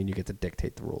bunch doesn't mean you get to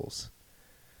dictate the rules.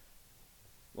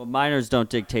 Well, miners don't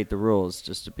dictate the rules,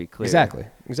 just to be clear. Exactly.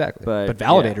 But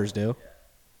validators do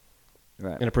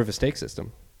Right. in a proof of stake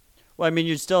system. Well, I mean,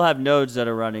 you still have nodes that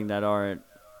are running that aren't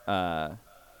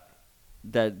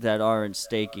that aren't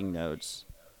staking nodes.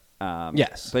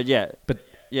 Yes. But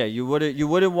you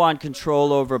wouldn't want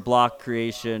control over block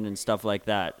creation and stuff like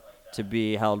that to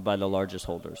be held by the largest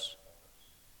holders.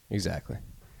 Exactly.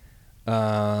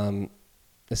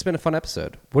 It's been a fun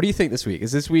episode. What do you think this week?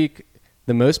 Is this week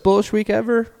the most bullish week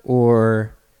ever,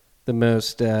 or the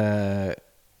most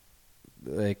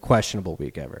questionable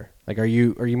week ever? Like, are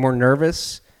you more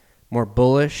nervous, more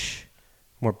bullish,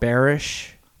 more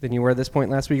bearish than you were at this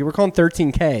point last week? You were calling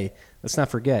 13K. Let's not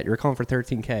forget, you were calling for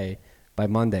 13K by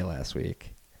Monday last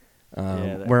week.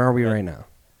 Where are we right now?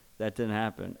 That didn't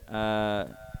happen.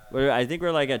 I think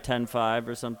we're like at 10.5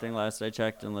 or something last I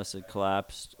checked, unless it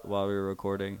collapsed while we were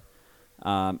recording.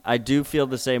 I do feel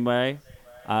the same way.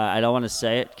 I don't want to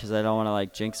say it because I don't want to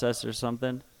like jinx us or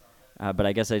something. But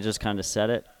I guess I just kind of said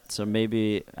it. So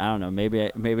maybe, I don't know,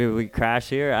 maybe we crash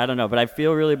here. I don't know. But I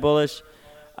feel really bullish.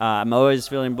 I'm always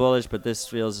feeling bullish, but this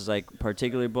feels like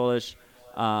particularly bullish.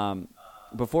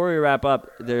 Before we wrap up,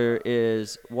 there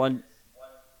is one.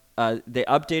 They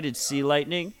updated Sea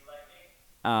Lightning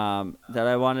that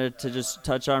I wanted to just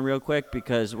touch on real quick,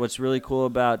 because what's really cool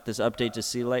about this update to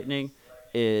Sea Lightning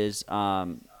is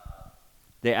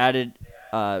they added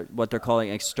what they're calling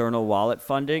external wallet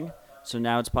funding. So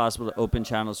now it's possible to open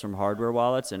channels from hardware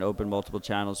wallets and open multiple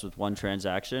channels with one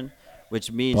transaction,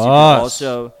 which means you can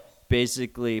also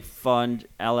basically fund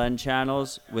LN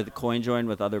channels with CoinJoin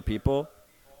with other people.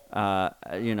 So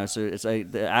it's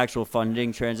like the actual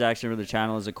funding transaction for the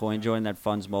channel is a CoinJoin that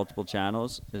funds multiple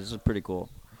channels. This is pretty cool.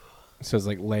 So it's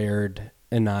like layered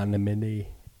anonymity.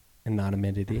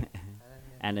 Anonymity.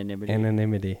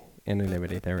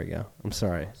 There we go. I'm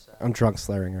sorry. I'm drunk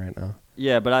slurring right now.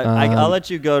 Yeah, but I'll let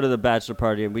you go to the bachelor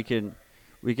party, and we can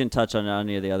touch on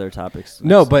any of the other topics.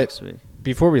 Next week.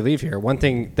 Before we leave here, one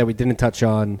thing that we didn't touch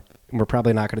on, and we're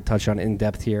probably not going to touch on in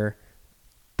depth here,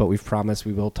 but we've promised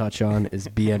we will touch on, is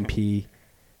BNP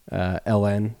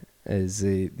LN, is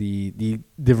the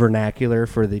vernacular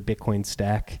for the Bitcoin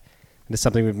stack. It is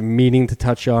something we've been meaning to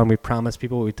touch on. We promised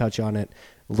people we touch on it.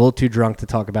 A little too drunk to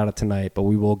talk about it tonight, but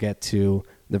we will get to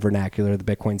the vernacular of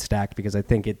the Bitcoin stack, because I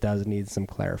think it does need some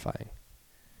clarifying.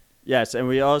 Yes, and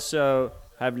we also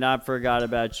have not forgot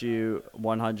about you,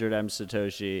 100M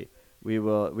Satoshi. We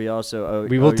will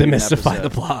demystify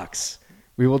the blocks.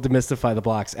 We will demystify the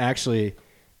blocks. Actually,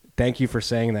 thank you for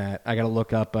saying that. I got to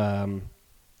look up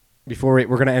before we're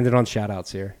going to end it on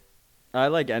shout-outs here. I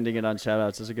like ending it on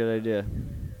shout-outs. It's a good idea.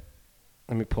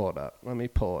 Let me pull it up.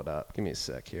 Give me a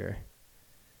sec here.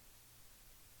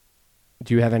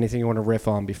 Do you have anything you want to riff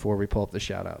on before we pull up the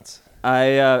shout-outs?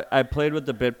 I played with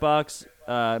the Bitbox.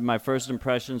 My first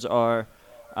impressions are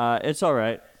it's all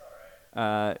right.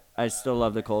 I still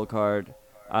love the cold card.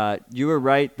 You were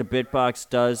right. The Bitbox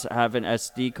does have an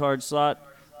SD card slot.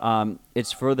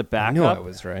 It's for the backup. I knew I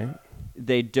was right.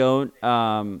 They don't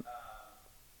have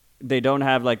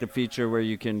like the feature where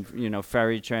you can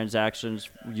ferry transactions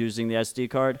using the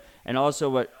SD card. And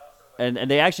also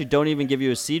and they actually don't even give you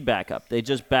a seed backup. They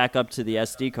just back up to the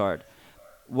SD card.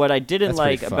 What I didn't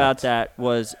like about that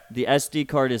was the SD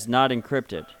card is not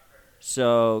encrypted.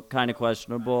 So kind of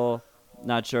questionable.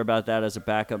 Not sure about that as a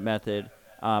backup method.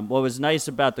 What was nice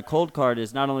about the cold card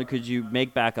is not only could you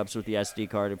make backups with the SD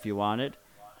card if you wanted,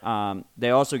 they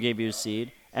also gave you a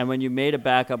seed. And when you made a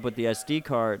backup with the SD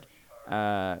card,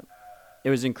 it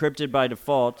was encrypted by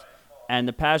default. And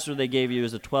the password they gave you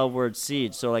is a 12-word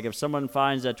seed. So like if someone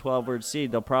finds that 12-word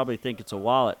seed, they'll probably think it's a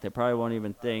wallet. They probably won't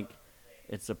even think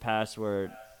it's a password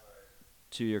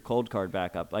to your cold card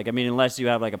backup. Like, I mean, unless you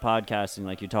have like a podcast and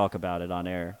like you talk about it on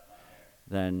air,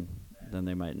 then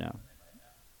they might know.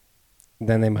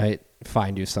 Then they might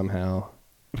find you somehow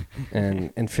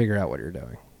and figure out what you're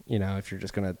doing. If you're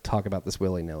just going to talk about this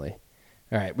willy-nilly.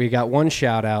 All right, we got one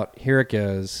shout out. Here it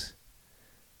goes.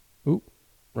 Oop,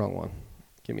 wrong one.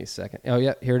 Give me a second. Oh,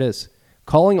 yeah, here it is.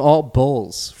 Calling all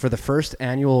bulls for the first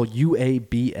annual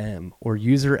UABM, or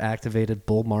User Activated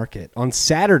Bull Market, on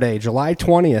Saturday, July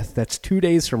 20th. That's 2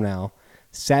 days from now.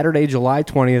 Saturday, July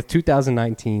 20th,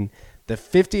 2019. The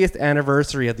 50th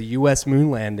anniversary of the U.S.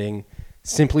 moon landing.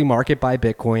 Simply market buy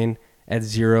Bitcoin at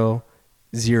 0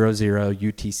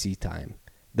 UTC time.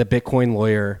 The Bitcoin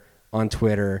Lawyer on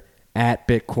Twitter at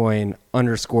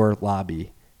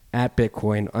Bitcoin_lobby, at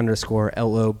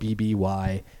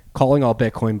Bitcoin_LOBBY, calling all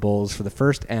Bitcoin bulls for the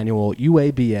first annual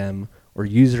UABM or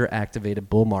user activated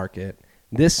bull market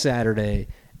this Saturday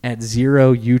at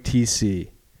 0 UTC.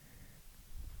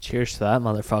 Cheers to that,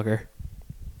 motherfucker.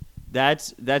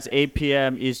 That's 8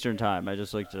 p.m. Eastern time. I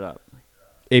just looked it up.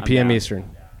 8 p.m. down.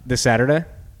 Eastern. This Saturday?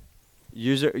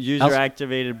 User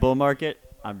activated bull market.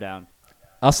 I'm down.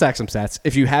 I'll stack some sats.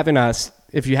 If you haven't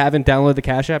downloaded the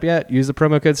Cash App yet, use the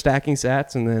promo code Stacking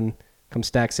Sats and then come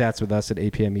stack sats with us at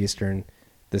 8 p.m. Eastern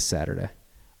this Saturday.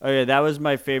 Oh yeah, that was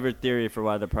my favorite theory for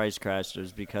why the price crashed,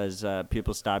 was because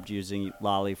people stopped using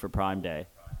Lolly for Prime Day.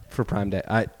 For Prime Day,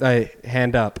 I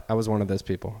hand up. I was one of those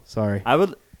people. Sorry. I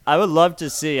would love to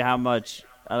see how much.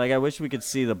 I wish we could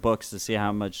see the books to see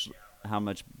how much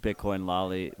Bitcoin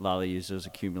Lolly users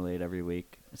accumulate every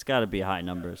week. It's got to be high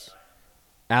numbers.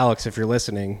 Alex, if you're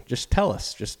listening, just tell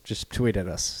us. Just tweet at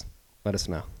us. Let us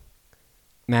know.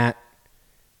 Matt,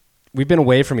 we've been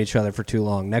away from each other for too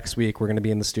long. Next week, we're going to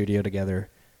be in the studio together.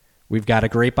 We've got a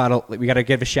great bottle. We got to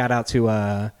give a shout out to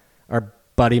our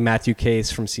buddy Matthew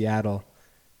Case from Seattle,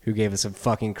 who gave us a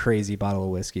fucking crazy bottle of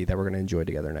whiskey that we're going to enjoy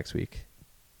together next week.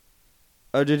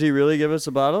 Oh, did he really give us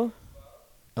a bottle?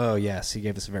 Oh, yes. He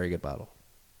gave us a very good bottle.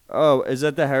 Oh, is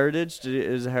that the Heritage?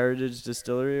 Is it Heritage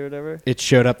Distillery or whatever? It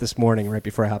showed up this morning right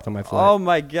before I hopped on my flight. Oh,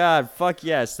 my God. Fuck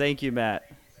yes. Thank you, Matt.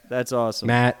 That's awesome.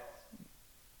 Matt,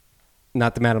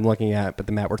 not the Matt I'm looking at, but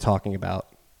the Matt we're talking about.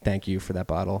 Thank you for that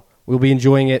bottle. We'll be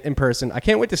enjoying it in person. I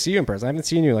can't wait to see you in person. I haven't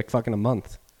seen you like fucking a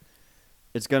month.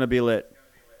 It's going to be lit.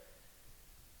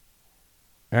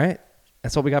 All right.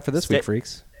 That's what we got for this week,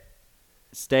 freaks.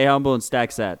 Stay humble and stack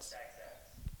sats.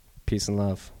 Peace and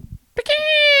love.